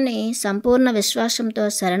అంతర్ప్రపంచాన్ని సంపూర్ణ విశ్వాసంతో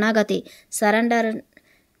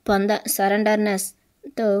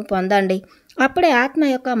సరెండర్నెస్తో పొందండి. అప్పుడే ఆత్మ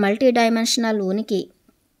యొక్క మల్టీ డైమెన్షనల్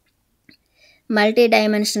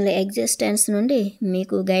ఎగ్జిస్టెన్స్ నుండి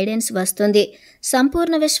మీకు గైడెన్స్ వస్తుంది.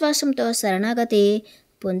 సంపూర్ణ విశ్వాసంతో శరణాగతి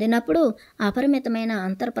పొందినప్పుడు అపరిమితమైన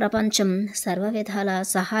అంతర్ప్రపంచం సర్వవిధాల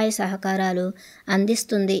సహాయ సహకారాలు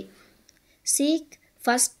అందిస్తుంది. Seek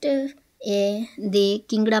the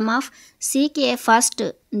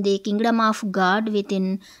Kingdom of God with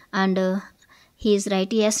in and His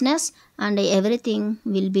righteousness, and everything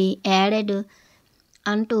will be added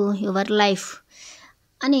unto your life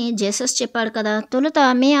అని జీసస్ చెప్పాడు కదా. తొలుత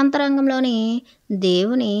మీ అంతరంగంలోని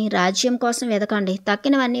దేవుని రాజ్యం కోసం వెతకండి.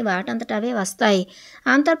 తక్కినవన్నీ వాటంతట అవే వస్తాయి.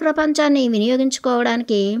 అంతర్ప్రపంచాన్ని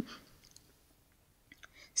వినియోగించుకోవడానికి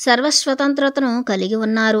సర్వస్వతంత్రతను కలిగి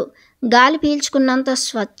ఉన్నారు. గాలి పీల్చుకున్నంత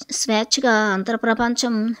స్వేచ్ఛగా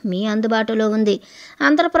అంతర్ప్రపంచం మీ అందుబాటులో ఉంది.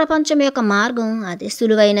 అంతర్ప్రపంచం యొక్క మార్గం అతి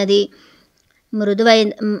సులువైనది,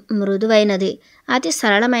 మృదువైనది, అతి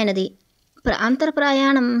సరళమైనది.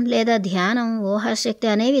 అంతర్ప్రయాణం లేదా ధ్యానం, ఊహాశక్తి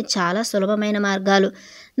అనేవి చాలా సులభమైన మార్గాలు.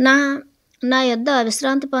 నా యొద్ద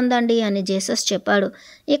విశ్రాంతి పొందండి అని జీసస్ చెప్పాడు.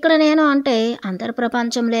 ఇక్కడ నేను అంటే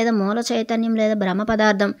అంతర్ప్రపంచం లేదా మూల చైతన్యం లేదా బ్రహ్మ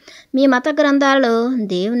పదార్థం. మీ మత గ్రంథాలలో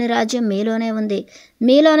దేవుని రాజ్యం మీలోనే ఉంది,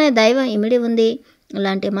 మీలోనే దైవం ఇమిడి ఉంది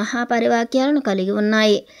లాంటి మహాపరివాక్యాలను కలిగి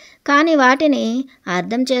ఉన్నాయి. కానీ వాటిని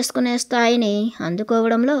అర్థం చేసుకునే స్థాయిని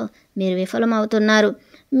అందుకోవడంలో మీరు విఫలమవుతున్నారు.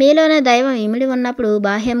 మీలోనే దైవం ఇమిడి ఉన్నప్పుడు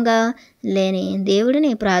బాహ్యంగా లేని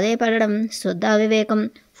దేవుడిని ప్రాధేయపడడం శుద్ధ అవివేకం,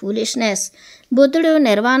 ఫూలిష్నెస్. బుద్ధుడు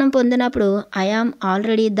నిర్వాణం పొందినప్పుడు ఐ యామ్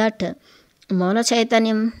ఆల్రెడీ దట్, మూల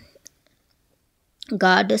చైతన్యం,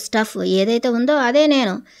 గాడ్ స్టఫ్ ఏదైతే ఉందో అదే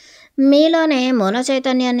నేను. మీలోనే మూల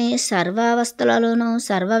చైతన్యాన్ని సర్వావస్థలలోనూ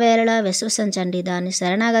సర్వవేళలా విశ్వసించండి. దాన్ని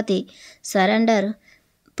సరెండర్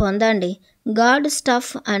పొందండి. God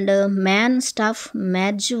stuff and man stuff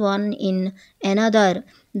merge one in another.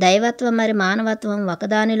 దైవత్వం మరి మానవత్వం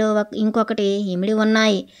ఒకదానిలో ఇంకొకటి ఇమిడి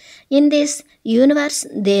ఉన్నాయి. In this universe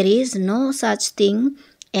there is no such thing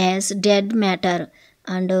as dead matter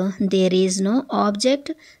and there is no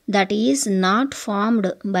object that is not formed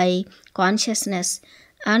by consciousness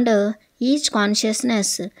and each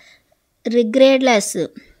consciousness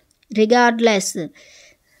regardless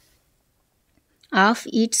of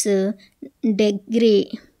its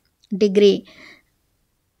degree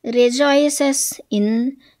rejoices in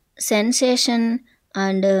sensation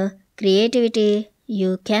and creativity.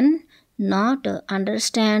 You can not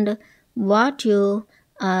understand what you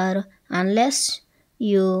are unless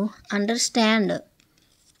you understand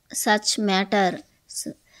such matters.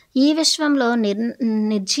 ఈ విశ్వంలో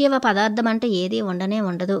నిర్జీవ పదార్థం అంటే ఏది ఉండనే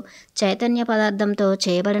ఉండదు. చైతన్య పదార్థంతో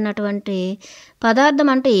చేయబడినటువంటి పదార్థం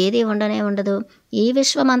అంటే ఏది ఉండనే ఉండదు. ఈ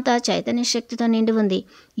విశ్వమంతా చైతన్య శక్తితో నిండి ఉంది.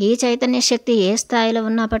 ఈ చైతన్య శక్తి ఏ స్థాయిలో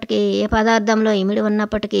ఉన్నప్పటికీ, ఏ పదార్థంలో ఇమిడి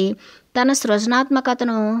ఉన్నప్పటికీ తన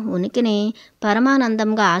సృజనాత్మకతను, ఉనికిని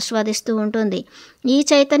పరమానందంగా ఆస్వాదిస్తూ ఉంటుంది. ఈ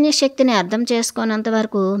చైతన్య శక్తిని అర్థం చేసుకోనంత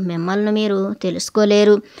వరకు మిమ్మల్ని మీరు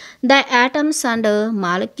తెలుసుకోలేరు. The atoms and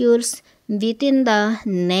molecules within the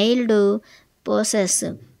nailed possess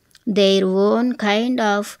their own kind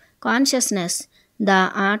of consciousness. The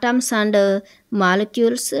atoms and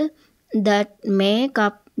molecules that make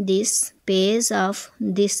up this page of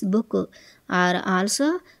this book are also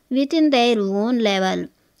within their own level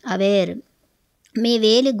aware మీ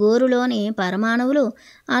వేలి గోరులోని పరమాణువులు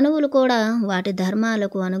అణువులు కూడా వాటి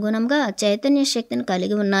ధర్మాలకు అనుగుణంగా చైతన్య శక్తిని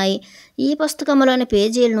కలిగి ఉన్నాయి. ఈ పుస్తకంలోని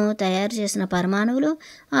పేజీలను తయారు చేసిన పరమాణువులు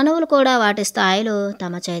అణువులు కూడా వాటి స్థాయిలో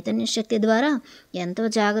తమ చైతన్య శక్తి ద్వారా ఎంతో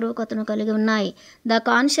జాగరూకతను కలిగి ఉన్నాయి. The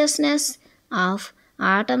consciousness of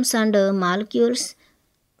atoms and molecules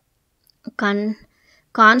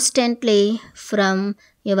constantly from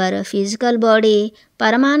your physical body.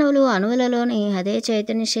 పరమాణువులు అణువులలోని అదే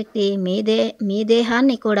చైతన్య శక్తి మీ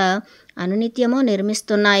దేహాన్ని కూడా అనునిత్యము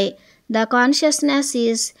నిర్మిస్తున్నాయి. The consciousness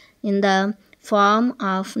is in the form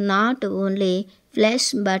of not only flesh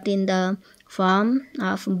but in the form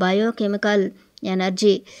of biochemical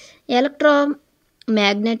energy,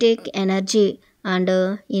 electromagnetic energy and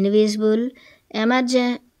invisible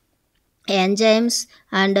enzymes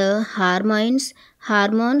and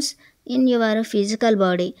hormones in your physical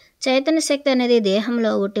body. Chaitanya శక్తి అనేది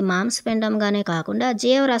దేహంలో ఉట్టి మాంసపిండంగానే కాకుండా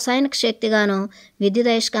జీవ రసాయనిక శక్తిగాను,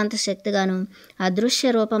 విద్యుదయస్కాంత శక్తిగాను,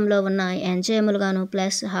 అదృశ్య రూపంలో ఉన్న ఎంజైములుగాను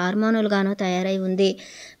ప్లస్ హార్మోనులుగాను తయారై ఉంది.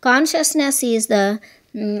 Consciousness is the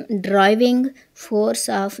driving force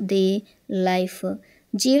of the life.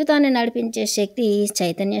 జీవితాన్ని నడిపించే శక్తి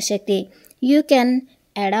చైతన్య శక్తి. You can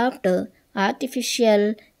adapt artificial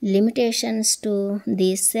limitations to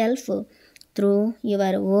the self through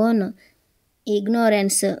your own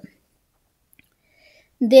ignorance.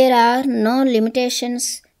 There are no limitations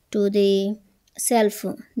to the self.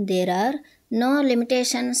 There are no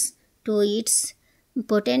limitations to its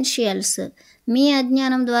potentials. మీ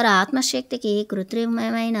అజ్ఞానం ద్వారా ఆత్మశక్తికి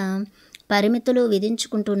కృత్రిమమైన పరిమితులు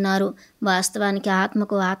విధించుకుంటున్నారు. వాస్తవానికి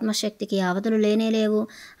ఆత్మకు, ఆత్మశక్తికి అవధులు లేనేలేవు.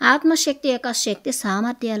 ఆత్మశక్తి యొక్క శక్తి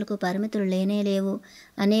సామర్థ్యాలకు పరిమితులు లేనేలేవు,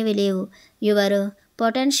 అనేవి లేవు.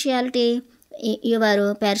 Your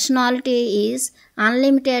personality is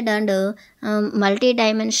unlimited and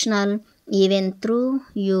multidimensional even though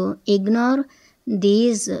you ignore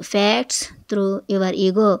these facts through your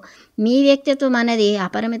ego. మీ వ్యక్తిత్వం అనేది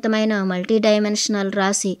అపరిమితమైన మల్టీడైమెన్షనల్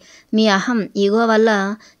రాశి. మీ అహం ఈగో వల్ల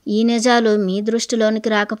ఈ నిజాలు మీ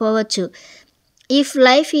దృష్టిలోనికి రాకపోవచ్చు. If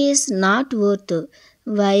life is not worth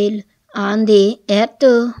while on the earth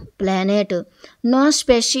planet,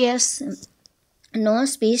 no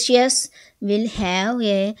species will have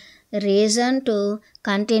a reason to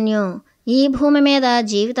continue. ఈ భూమి మీద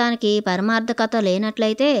జీవితానికి పరమార్థకత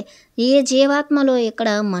లేనట్లయితే ఏ జీవాత్మలు ఇక్కడ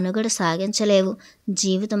మనుగడ సాగించలేవు.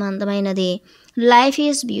 జీవితం అందమైనది. Life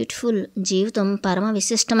is beautiful. జీవితం పరమ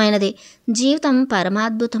విశిష్టమైనది. జీవితం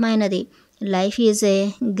పరమాద్భుతమైనది. Life is a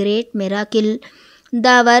great miracle. The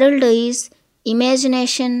world is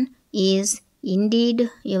imagination is indeed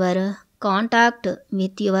your contact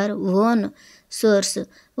with your own source.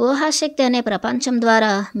 ఊహాశక్తి అనే ప్రపంచం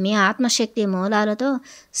ద్వారా మీ ఆత్మశక్తి మూలాలతో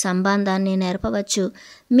సంబంధాన్ని నెరపవచ్చు.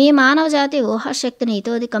 మీ మానవ జాతి ఊహాశక్తిని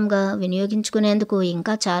ఇతోధికంగా వినియోగించుకునేందుకు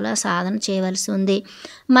ఇంకా చాలా సాధన చేయవలసి ఉంది.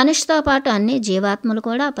 మనిషితో పాటు అన్ని జీవాత్మలు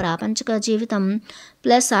కూడా ప్రాపంచిక జీవితం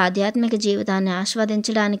ప్లస్ ఆధ్యాత్మిక జీవితాన్ని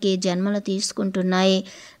ఆస్వాదించడానికి జన్మలు తీసుకుంటున్నాయి.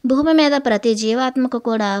 భూమి మీద ప్రతి జీవాత్మకు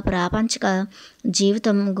కూడా ప్రాపంచిక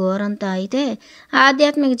జీవితం గోరంత అయితే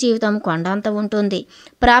ఆధ్యాత్మిక జీవితం కొండంత ఉంటుంది.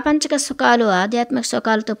 ప్రాపంచిక సుఖాలు ఆధ్యాత్మిక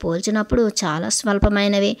సుఖాలతో పోల్చినప్పుడు చాలా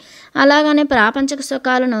స్వల్పమైనవి. అలాగని ప్రాపంచిక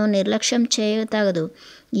సుఖాలను నిర్లక్ష్యం చేయతగదు.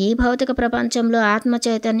 ఈ భౌతిక ప్రపంచంలో ఆత్మ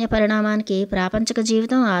చైతన్య పరిణామానికి ప్రాపంచిక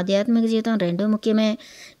జీవితం, ఆధ్యాత్మిక జీవితం రెండూ ముఖ్యమే.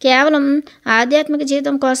 కేవలం ఆధ్యాత్మిక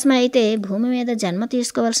జీవితం కోసమే అయితే భూమి మీద జన్మ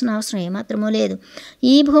తీసుకోవాల్సిన అవసరం ఏమాత్రమూ లేదు.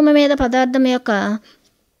 ఈ భూమి మీద పదార్థం యొక్క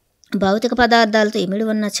భౌతిక పదార్థాలతో ఇమిడి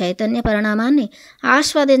ఉన్న చైతన్య పరిణామాన్ని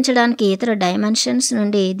ఆస్వాదించడానికి ఇతర డైమెన్షన్స్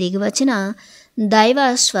నుండి దిగివచ్చిన దైవ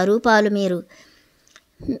స్వరూపాలు మీరు.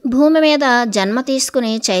 భూమి మీద జన్మ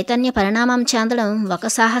తీసుకుని చైతన్య పరిణామం చెందడం ఒక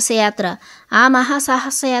సాహసయాత్ర. ఆ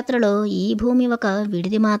మహాసాహసయాత్రలో ఈ భూమి ఒక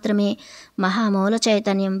విడిది మాత్రమే. మహామూల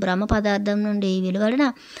చైతన్యం బ్రహ్మ పదార్థం నుండి వెలువడిన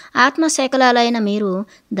ఆత్మశకలాలైన మీరు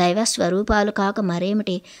దైవ స్వరూపాలు కాక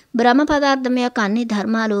మరేమిటి? బ్రహ్మ పదార్థం యొక్క అన్ని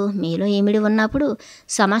ధర్మాలు మీలో ఇమిడి ఉన్నప్పుడు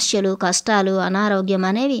సమస్యలు, కష్టాలు, అనారోగ్యం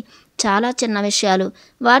అనేవి చాలా చిన్న విషయాలు.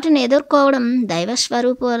 వాటిని ఎదుర్కోవడం దైవ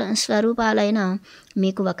స్వరూపాలైన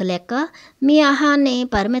మీకు ఒక లెక్క. మీ అహాన్ని,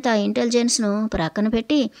 పరిమిత ఇంటెలిజెన్స్ను ప్రక్కన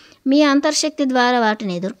పెట్టి మీ అంతర్శక్తి ద్వారా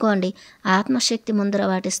వాటిని ఎదుర్కోండి. ఆత్మశక్తి ముందర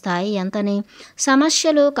వాటి స్థాయి ఎంతని?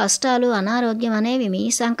 సమస్యలు, కష్టాలు, అనారోగ్యం అనేవి మీ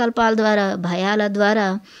సంకల్పాల ద్వారా, భయాల ద్వారా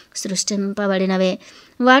సృష్టింపబడినవే.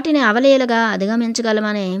 వాటిని అవలీలగా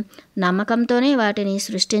అధిగమించగలమనే నమ్మకంతోనే వాటిని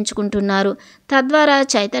సృష్టించుకుంటున్నారు. తద్వారా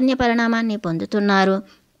చైతన్య పరిణామాన్ని పొందుతున్నారు.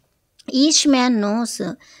 Each man knows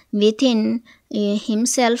within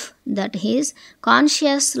himself that his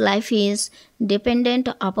conscious life is dependent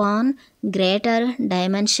upon greater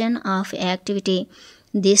dimension of activity.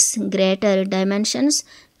 These greater dimensions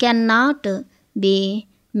cannot be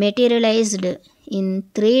materialized in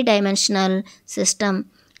three-dimensional system,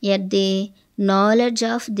 yet the knowledge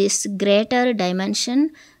of this greater dimension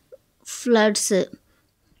floods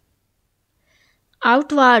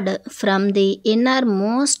outward from the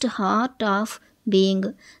innermost heart of being.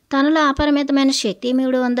 తనలో అపరిమితమైన శక్తి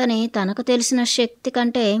ఇమిడి ఉందని తనకు తెలిసిన శక్తి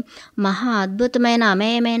కంటే మహా అద్భుతమైన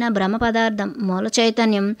అమేయమైన బ్రహ్మ పదార్థం మూల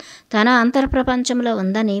చైతన్యం తన అంతర్ప్రపంచంలో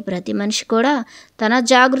ఉందని ప్రతి మనిషి కూడా తన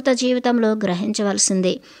జాగృత జీవితంలో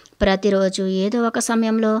గ్రహించవలసింది. ప్రతిరోజు ఏదో ఒక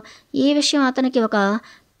సమయంలో ఈ విషయం అతనికి ఒక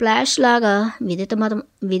ఫ్లాష్ లాగా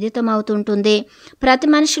విదితమవుతుంటుంది. ప్రతి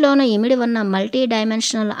మనిషిలోనూ ఇమిడి ఉన్న మల్టీ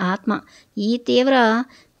డైమెన్షనల్ ఆత్మ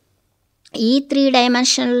ఈ త్రీ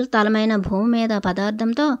డైమెన్షనల్ తలమైన భూమి మీద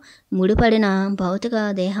పదార్థంతో ముడిపడిన భౌతిక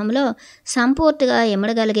దేహంలో సంపూర్తిగా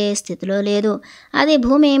ఇమడగలిగే స్థితిలో లేదు. అది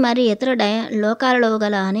భూమి మరి ఇతర లోకాలలో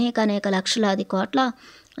గల అనేక లక్షలాది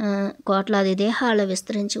కోట్లాది దేహాలు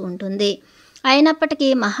విస్తరించి ఉంటుంది. అయినప్పటికీ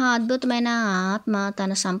మహా అద్భుతమైన ఆత్మ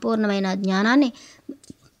తన సంపూర్ణమైన జ్ఞానాన్ని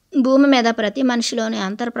భూమి మీద ప్రతి మనిషిలోని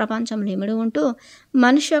అంతర్ప్రపంచంలో ఇమిడి ఉంటూ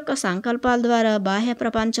మనిషి యొక్క సంకల్పాల ద్వారా బాహ్య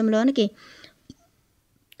ప్రపంచంలోనికి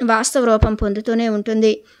వాస్తవ రూపం పొందుతూనే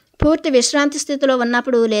ఉంటుంది. పూర్తి విశ్రాంతి స్థితిలో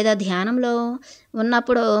ఉన్నప్పుడు లేదా ధ్యానంలో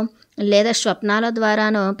ఉన్నప్పుడు లేదా స్వప్నాల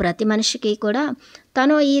ద్వారానో ప్రతి మనిషికి కూడా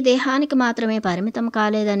తను ఈ దేహానికి మాత్రమే పరిమితం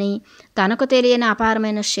కాలేదని, తనకు తెలియని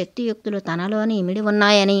అపారమైన శక్తియుక్తులు తనలోని ఇమిడి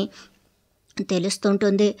ఉన్నాయని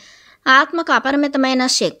తెలుస్తుంటుంది. ఆత్మకు అపరిమితమైన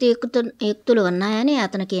యుక్తులు ఉన్నాయని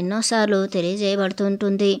అతనికి ఎన్నోసార్లు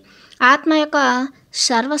తెలియజేయబడుతుంటుంది. ఆత్మ యొక్క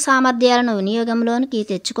సర్వ సామర్థ్యాలను వినియోగంలోనికి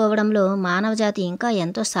తెచ్చుకోవడంలో మానవజాతి ఇంకా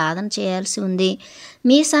ఎంతో సాధన చేయాల్సి ఉంది.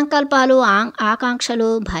 మీ సంకల్పాలు, ఆకాంక్షలు,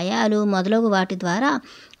 భయాలు మొదలగు వాటి ద్వారా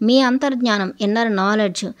మీ అంతర్జ్ఞానం ఇన్నర్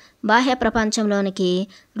నాలెడ్జ్ బాహ్య ప్రపంచంలోనికి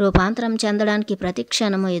రూపాంతరం చెందడానికి ప్రతి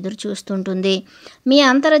క్షణము ఎదురు చూస్తుంటుంది. మీ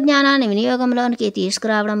అంతర్జ్ఞానాన్ని వినియోగంలోనికి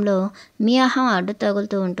తీసుకురావడంలో మీ అహం అడ్డు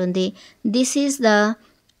తగులుతూ ఉంటుంది. This is the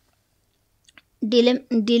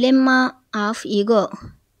dilemma of ego,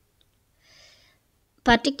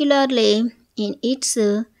 particularly in its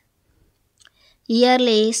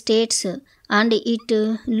early states, and it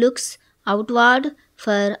looks outward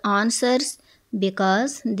for answers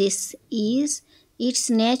because this is its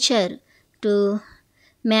nature to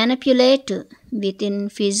manipulate within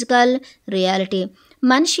physical reality.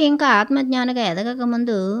 మనిషి ఇంకా ఆత్మజ్ఞానిగా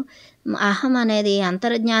ఎదగకముందు అహం అనేది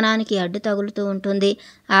అంతర్జ్ఞానానికి అడ్డు తగులుతూ ఉంటుంది.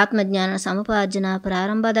 ఆత్మజ్ఞాన సముపార్జన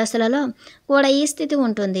ప్రారంభ దశలలో కూడా ఈ స్థితి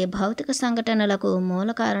ఉంటుంది. భౌతిక సంఘటనలకు మూల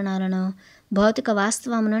కారణాలను భౌతిక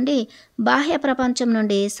వాస్తవం నుండి బాహ్య ప్రపంచం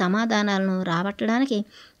నుండి సమాధానాలను రాబట్టడానికి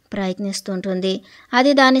ప్రయత్నిస్తుంటుంది.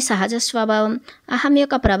 అది దాని సహజ స్వభావం. అహం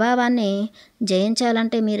యొక్క ప్రభావాన్ని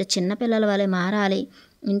జయించాలంటే మీరు చిన్నపిల్లల వలె మారాలి.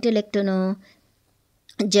 ఇంటెలెక్టును,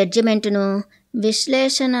 జడ్జిమెంటును,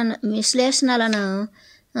 విశ్లేషణలను,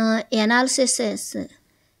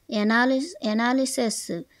 ఎనాలిసిస్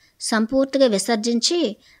సంపూర్తిగా విసర్జించి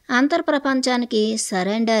అంతర్ప్రపంచానికి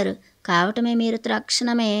సరెండర్ కావటమే మీరు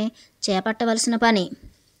తక్షణమే చేపట్టవలసిన పని.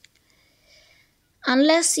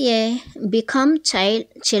 Unless A become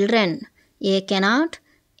children A cannot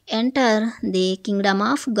enter the Kingdom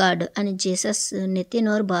of God అని జీసస్ నెత్తి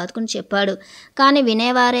నోరు బాదుకుని చెప్పాడు. కానీ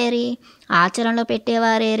వినేవారేరి, ఆచరణలో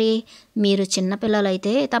పెట్టేవారేరి? మీరు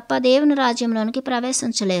చిన్నపిల్లలైతే తప్ప దేవుని రాజ్యంలోనికి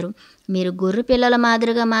ప్రవేశించలేరు. మీరు గొర్రె పిల్లల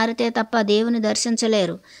మాదిరిగా మారితే తప్ప దేవుని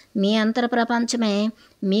దర్శించలేరు. మీ అంతర ప్రపంచమే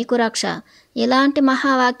మీకు రక్ష. ఇలాంటి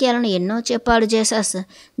మహావాక్యాలను ఎన్నో చెప్పాడు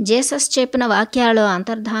జీసస్ చెప్పిన వాక్యాలు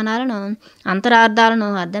అంతరార్థాలను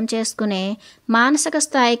అర్థం చేసుకునే మానసిక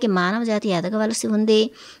స్థాయికి మానవజాతి ఎదగవలసి ఉంది.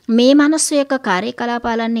 మీ మనస్సు యొక్క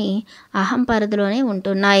కార్యకలాపాలన్నీ అహం పరిధిలోనే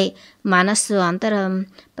ఉంటున్నాయి. మనస్సు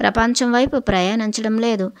ప్రపంచం వైపు ప్రయాణించడం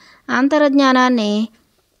లేదు. అంతర్జ్ఞానాన్ని,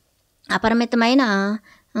 అపరిమితమైన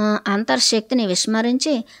అంతర్శక్తిని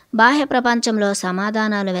విస్మరించి బాహ్య ప్రపంచంలో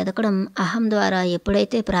సమాధానాలు వెతకడం అహం ద్వారా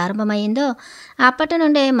ఎప్పుడైతే ప్రారంభమైందో అప్పటి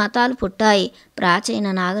నుండే మతాలు పుట్టాయి. ప్రాచీన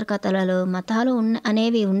నాగరికతలలో మతాలు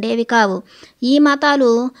అనేవి ఉండేవి కావు. ఈ మతాలు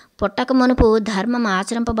పుట్టక మునుపు ధర్మం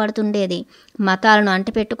ఆచరింపబడుతుండేది. మతాలను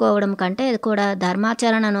అంటిపెట్టుకోవడం కంటే కూడా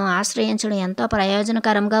ధర్మాచరణను ఆశ్రయించడం ఎంతో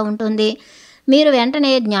ప్రయోజనకరంగా ఉంటుంది. మీరు వెంటనే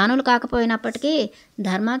జ్ఞానులు కాకపోయినప్పటికీ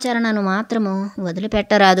ధర్మాచరణను మాత్రము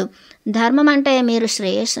వదిలిపెట్టరాదు. ధర్మం అంటే మీరు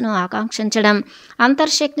శ్రేయస్సును ఆకాంక్షించడం,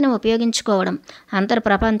 అంతర్శక్తిని ఉపయోగించుకోవడం,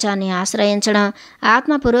 అంతర్ప్రపంచాన్ని ఆశ్రయించడం,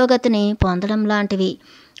 ఆత్మ పురోగతిని పొందడం లాంటివి.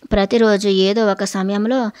 ప్రతిరోజు ఏదో ఒక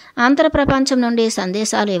సమయంలో అంతర్ప్రపంచం నుండి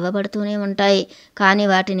సందేశాలు ఇవ్వబడుతూనే ఉంటాయి. కానీ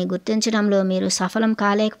వాటిని గుర్తించడంలో మీరు సఫలం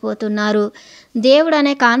కాలేకపోతున్నారు. దేవుడు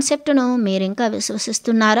అనే కాన్సెప్టును మీరు ఇంకా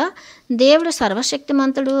విశ్వసిస్తున్నారా? దేవుడు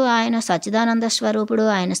సర్వశక్తిమంతుడు, ఆయన సచ్చిదానంద స్వరూపుడు,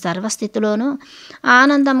 ఆయన సర్వస్థితిలోనూ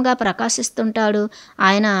ఆనందంగా ప్రకాశిస్తుంటాడు,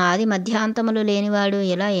 ఆయన ఆది మధ్యాంతములు లేనివాడు.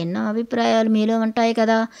 ఇలా ఎన్నో అభిప్రాయాలు మీలో ఉంటాయి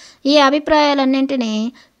కదా. ఈ అభిప్రాయాలన్నింటినీ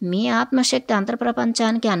మీ ఆత్మశక్తి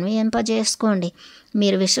అంతర్ప్రపంచానికి అన్వయింపజేసుకోండి.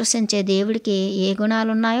 మీరు విశ్వసించే దేవుడికి ఏ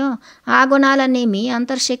గుణాలు ఉన్నాయో ఆ గుణాలన్నీ మీ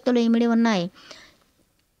అంతర్శక్తులు ఇమిడి ఉన్నాయి.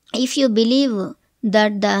 If you believe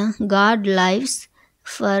that the God lives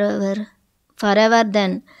forever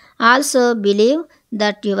then also believe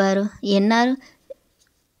that your inner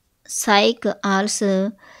psyche also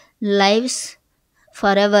lives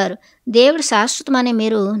forever. దేవుడు శాశ్వతమని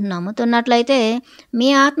మీరు నమ్ముతున్నట్లయితే మీ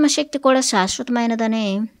ఆత్మశక్తి కూడా శాశ్వతమైనదని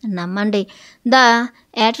నమ్మండి. The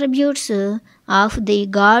attributes of the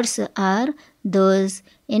gods are those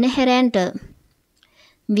inherent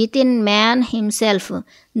with in man himself.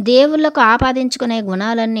 దేవుళ్లకు ఆపాదించుకునే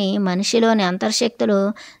గుణాలన్నీ మనిషిలోని అంతర్శక్తులు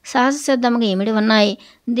సహజసిద్ధంగా ఇమిడి ఉన్నాయి.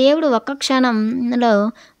 దేవుడు ఒక్క క్షణంలో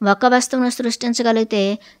ఒక వస్తువును సృష్టించగలిగితే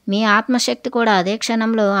మీ ఆత్మశక్తి కూడా అదే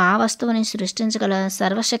క్షణంలో ఆ వస్తువుని సృష్టించగల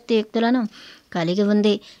సర్వశక్తియుక్తులను కలిగి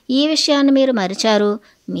ఉంది. ఈ విషయాన్ని మీరు మరిచారు.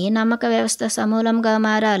 మీ నమ్మక వ్యవస్థ సమూలంగా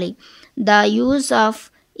మారాలి. The use of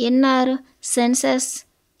inner senses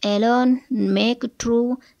alone make true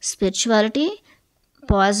spirituality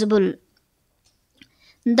possible.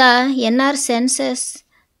 The inner senses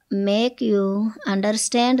make you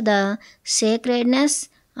understand the sacredness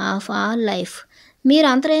of all life. మీరు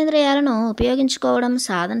అంతరేంద్రియాలను ఉపయోగించుకోవడం,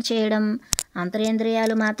 సాధన చేయడం.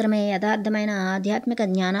 అంతరేంద్రియాలు మాత్రమే యథార్థమైన ఆధ్యాత్మిక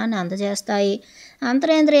జ్ఞానాన్ని అందజేస్తాయి.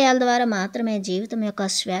 అంతరేంద్రియాల ద్వారా మాత్రమే జీవితం యొక్క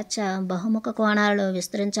స్వేచ్ఛ బహుముఖ కోణాలలో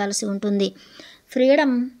విస్తరించాల్సి ఉంటుంది.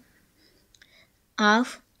 Freedom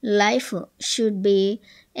of life should be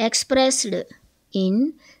expressed in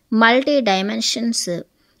multi-dimensions,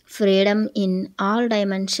 freedom in all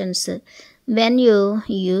dimensions. When you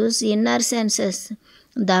use inner senses,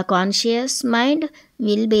 the conscious mind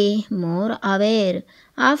will be more aware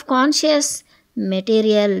of conscious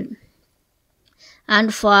material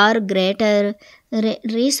and far greater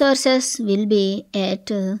resources will be at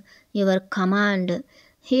your command.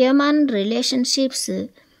 Human relationships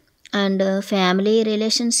and family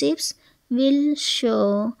relationships will show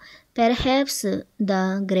perhaps the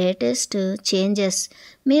greatest changes.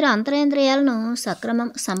 మీరు అంతరేంద్రియాలను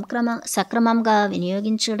సక్రమంగా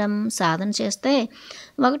వినియోగించడం సాధన చేస్తే,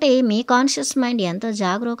 ఒకటి, మీ conscious mind ఎంతో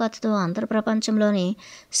జాగరూకతతో అంతర్ప్రపంచంలోని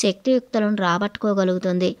శక్తియుక్తులను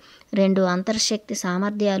రాబట్టుకోగలుగుతుంది. 2, అంతర్శక్తి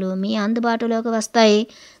సామర్థ్యాలు మీ అందుబాటులోకి వస్తాయి.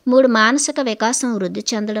 3, మానసిక వికాసం వృద్ధి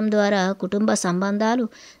చెందడం ద్వారా కుటుంబ సంబంధాలు,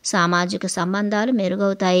 సామాజిక సంబంధాలు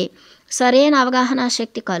మెరుగవుతాయి. సరైన అవగాహన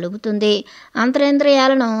శక్తి కలుగుతుంది.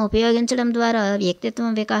 అంతరేంద్రియాలను ఉపయోగించడం ద్వారా వ్యక్తిత్వం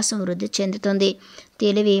వికాసం వృద్ధి చెందుతుంది.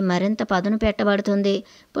 తెలివి మరింత పదును పెట్టబడుతుంది.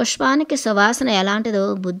 పుష్పానికి సువాసన ఎలాంటిదో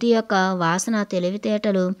బుద్ధి యొక్క వాసన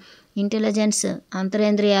తెలివితేటలు ఇంటెలిజెన్స్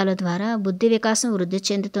అంతరేంద్రియాల ద్వారా బుద్ధి వికాసం వృద్ధి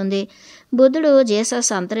చెందుతుంది. బుద్ధుడు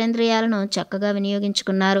జీసస్ అంతరేంద్రియాలను చక్కగా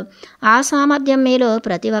వినియోగించుకున్నారు. ఆ సామర్థ్యం మీలో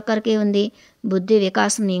ప్రతి ఒక్కరికి ఉంది. బుద్ధి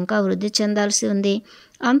వికాసం ఇంకా వృద్ధి చెందాల్సి ఉంది.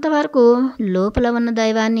 అంతవరకు లోపల ఉన్న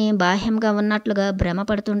దైవాన్ని బాహ్యంగా ఉన్నట్లుగా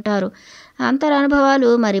భ్రమపడుతుంటారు. అంతరనుభవాలు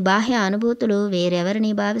మరి బాహ్య అనుభూతులు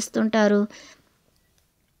వేరెవరిని భావిస్తుంటారు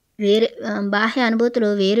బాహ్య అనుభూతులు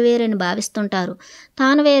వేరువేరని భావిస్తుంటారు.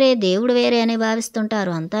 తాను వేరే, దేవుడు వేరే అని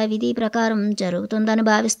భావిస్తుంటారు. అంతా విధి ప్రకారం జరుగుతుందని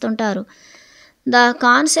భావిస్తుంటారు. The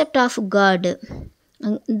concept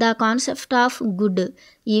of good,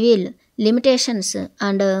 evil, limitations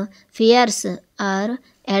and fears are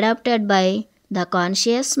adapted by the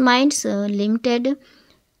conscious mind's limited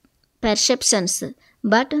perceptions.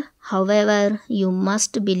 But however, you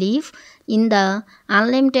must believe in the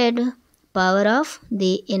unlimited power of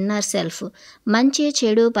the inner self. మంచి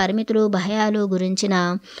చెడు పరిమితులు భయాలు గురించిన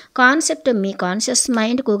కాన్సెప్ట్ మీ కాన్షియస్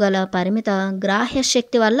మైండ్కు గల పరిమిత గ్రాహ్య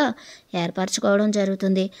శక్తి వల్ల ఏర్పరచుకోవడం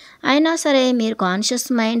జరుగుతుంది. అయినా సరే మీరు కాన్షియస్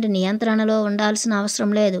మైండ్ నియంత్రణలో ఉండాల్సిన అవసరం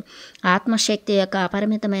లేదు. ఆత్మశక్తి యొక్క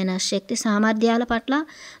అపరిమితమైన శక్తి సామర్థ్యాల పట్ల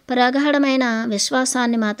ప్రగాఢమైన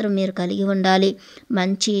విశ్వాసాన్ని మాత్రం మీరు కలిగి ఉండాలి.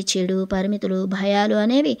 మంచి చెడు పరిమితులు భయాలు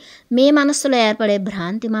అనేవి మీ మనస్సులో ఏర్పడే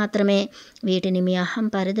భ్రాంతి మాత్రమే. వీటిని మీ అహం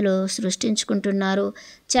పరిధిలో సృష్టించుకుంటున్నారు.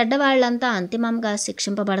 చెడ్డవాళ్ళంతా అంతిమంగా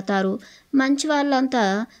శిక్షింపబడతారు. మంచి వాళ్ళంతా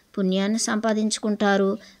పుణ్యాన్ని సంపాదించుకుంటారు.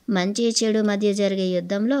 మంచి చెడు మధ్య జరిగే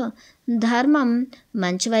యుద్ధంలో ధర్మం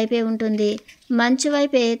మంచివైపే ఉంటుంది.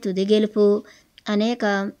 మంచివైపే తుది గెలుపు.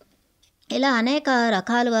 అనేక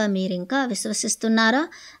రకాలుగా మీరు ఇంకా విశ్వసిస్తున్నారా?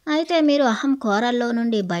 అయితే మీరు అహం కోరల్లో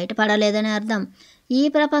నుండి బయటపడలేదని అర్థం. ఈ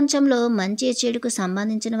ప్రపంచంలో మంచి చెడుకు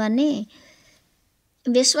సంబంధించినవన్నీ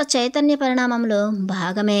విశ్వ చైతన్య పరిణామంలో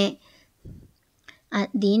భాగమే.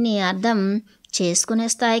 దీన్ని అర్థం చేసుకునే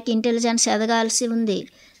స్థాయికి ఇంటెలిజెన్స్ ఎదగాల్సి ఉంది.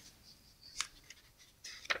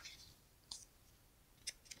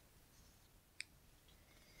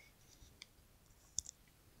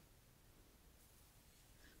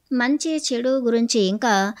 మంచి చెడు గురించి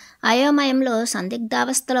ఇంకా అయోమయంలో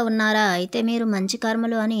సందిగ్ధావస్థలో ఉన్నారా? అయితే మీరు మంచి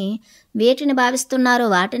కర్మలు అని వేటిని భావిస్తున్నారో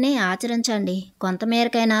వాటినే ఆచరించండి.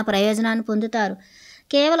 కొంతమేరకైనా ప్రయోజనాన్ని పొందుతారు.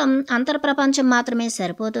 కేవలం అంతర్ప్రపంచం మాత్రమే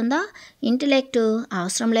సరిపోతుందా? ఇంటెలెక్టు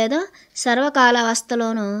అవసరం లేదా?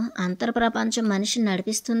 సర్వకాలావస్థలోనూ అంతర్ప్రపంచం మనిషిని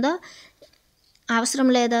నడిపిస్తుందా? అవసరం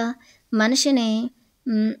లేదా? మనిషిని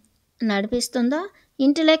నడిపిస్తుందా?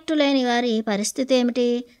 ఇంటెలెక్టు లేని వారి పరిస్థితి ఏమిటి?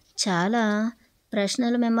 చాలా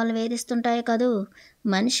ప్రశ్నలు మిమ్మల్ని వేధిస్తుంటాయి కదూ.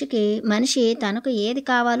 మనిషి తనకు ఏది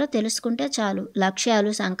కావాలో తెలుసుకుంటే చాలు.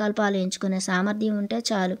 లక్ష్యాలు, సంకల్పాలు ఎంచుకునే సామర్థ్యం ఉంటే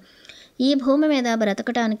చాలు. ఈ భూమి మీద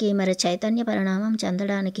బ్రతకటానికి, మరి చైతన్య పరిణామం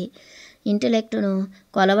చెందడానికి. ఇంటెలెక్టును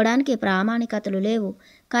కొలవడానికి ప్రామాణికతలు లేవు.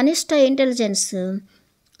 కనిష్ట ఇంటెలిజెన్స్,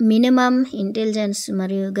 మినిమం ఇంటెలిజెన్స్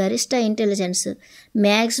మరియు గరిష్ట ఇంటెలిజెన్స్,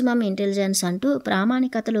 మ్యాక్సిమం ఇంటెలిజెన్స్ అంటూ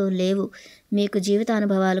ప్రామాణికతలు లేవు. మీకు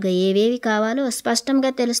జీవితానుభవాలుగా ఏవేవి కావాలో స్పష్టంగా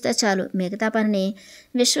తెలిస్తే చాలు. మిగతా పనిని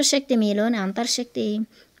విశ్వశక్తి, మీలోని అంతర్శక్తి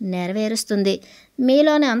నెరవేరుస్తుంది.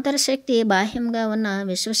 మీలోని అంతర్శక్తి బాహ్యంగా ఉన్న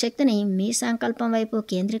విశ్వశక్తిని మీ సంకల్పం వైపు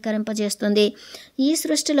కేంద్రీకరింపజేస్తుంది. ఈ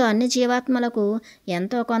సృష్టిలో అన్ని జీవాత్మలకు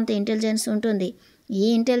ఎంతో కొంత ఇంటెలిజెన్స్ ఉంటుంది. ఈ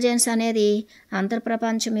ఇంటెలిజెన్స్ అనేది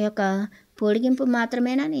అంతర్ప్రపంచం యొక్క పొడిగింపు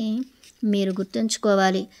మాత్రమేనని మీరు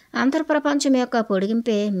గుర్తుంచుకోవాలి. అంతర్ప్రపంచం యొక్క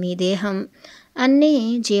పొడిగింపే మీ దేహం. అన్ని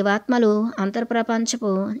జీవాత్మలు అంతర్ప్రపంచపు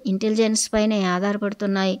ఇంటెలిజెన్స్ పైనే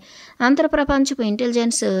ఆధారపడుతున్నాయి. అంతర్ప్రపంచపు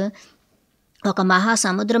ఇంటెలిజెన్స్ ఒక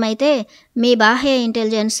మహాసముద్రం అయితే, మీ బాహ్య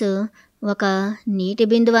ఇంటెలిజెన్స్ ఒక నీటి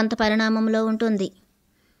బిందువంత పరిణామంలో ఉంటుంది.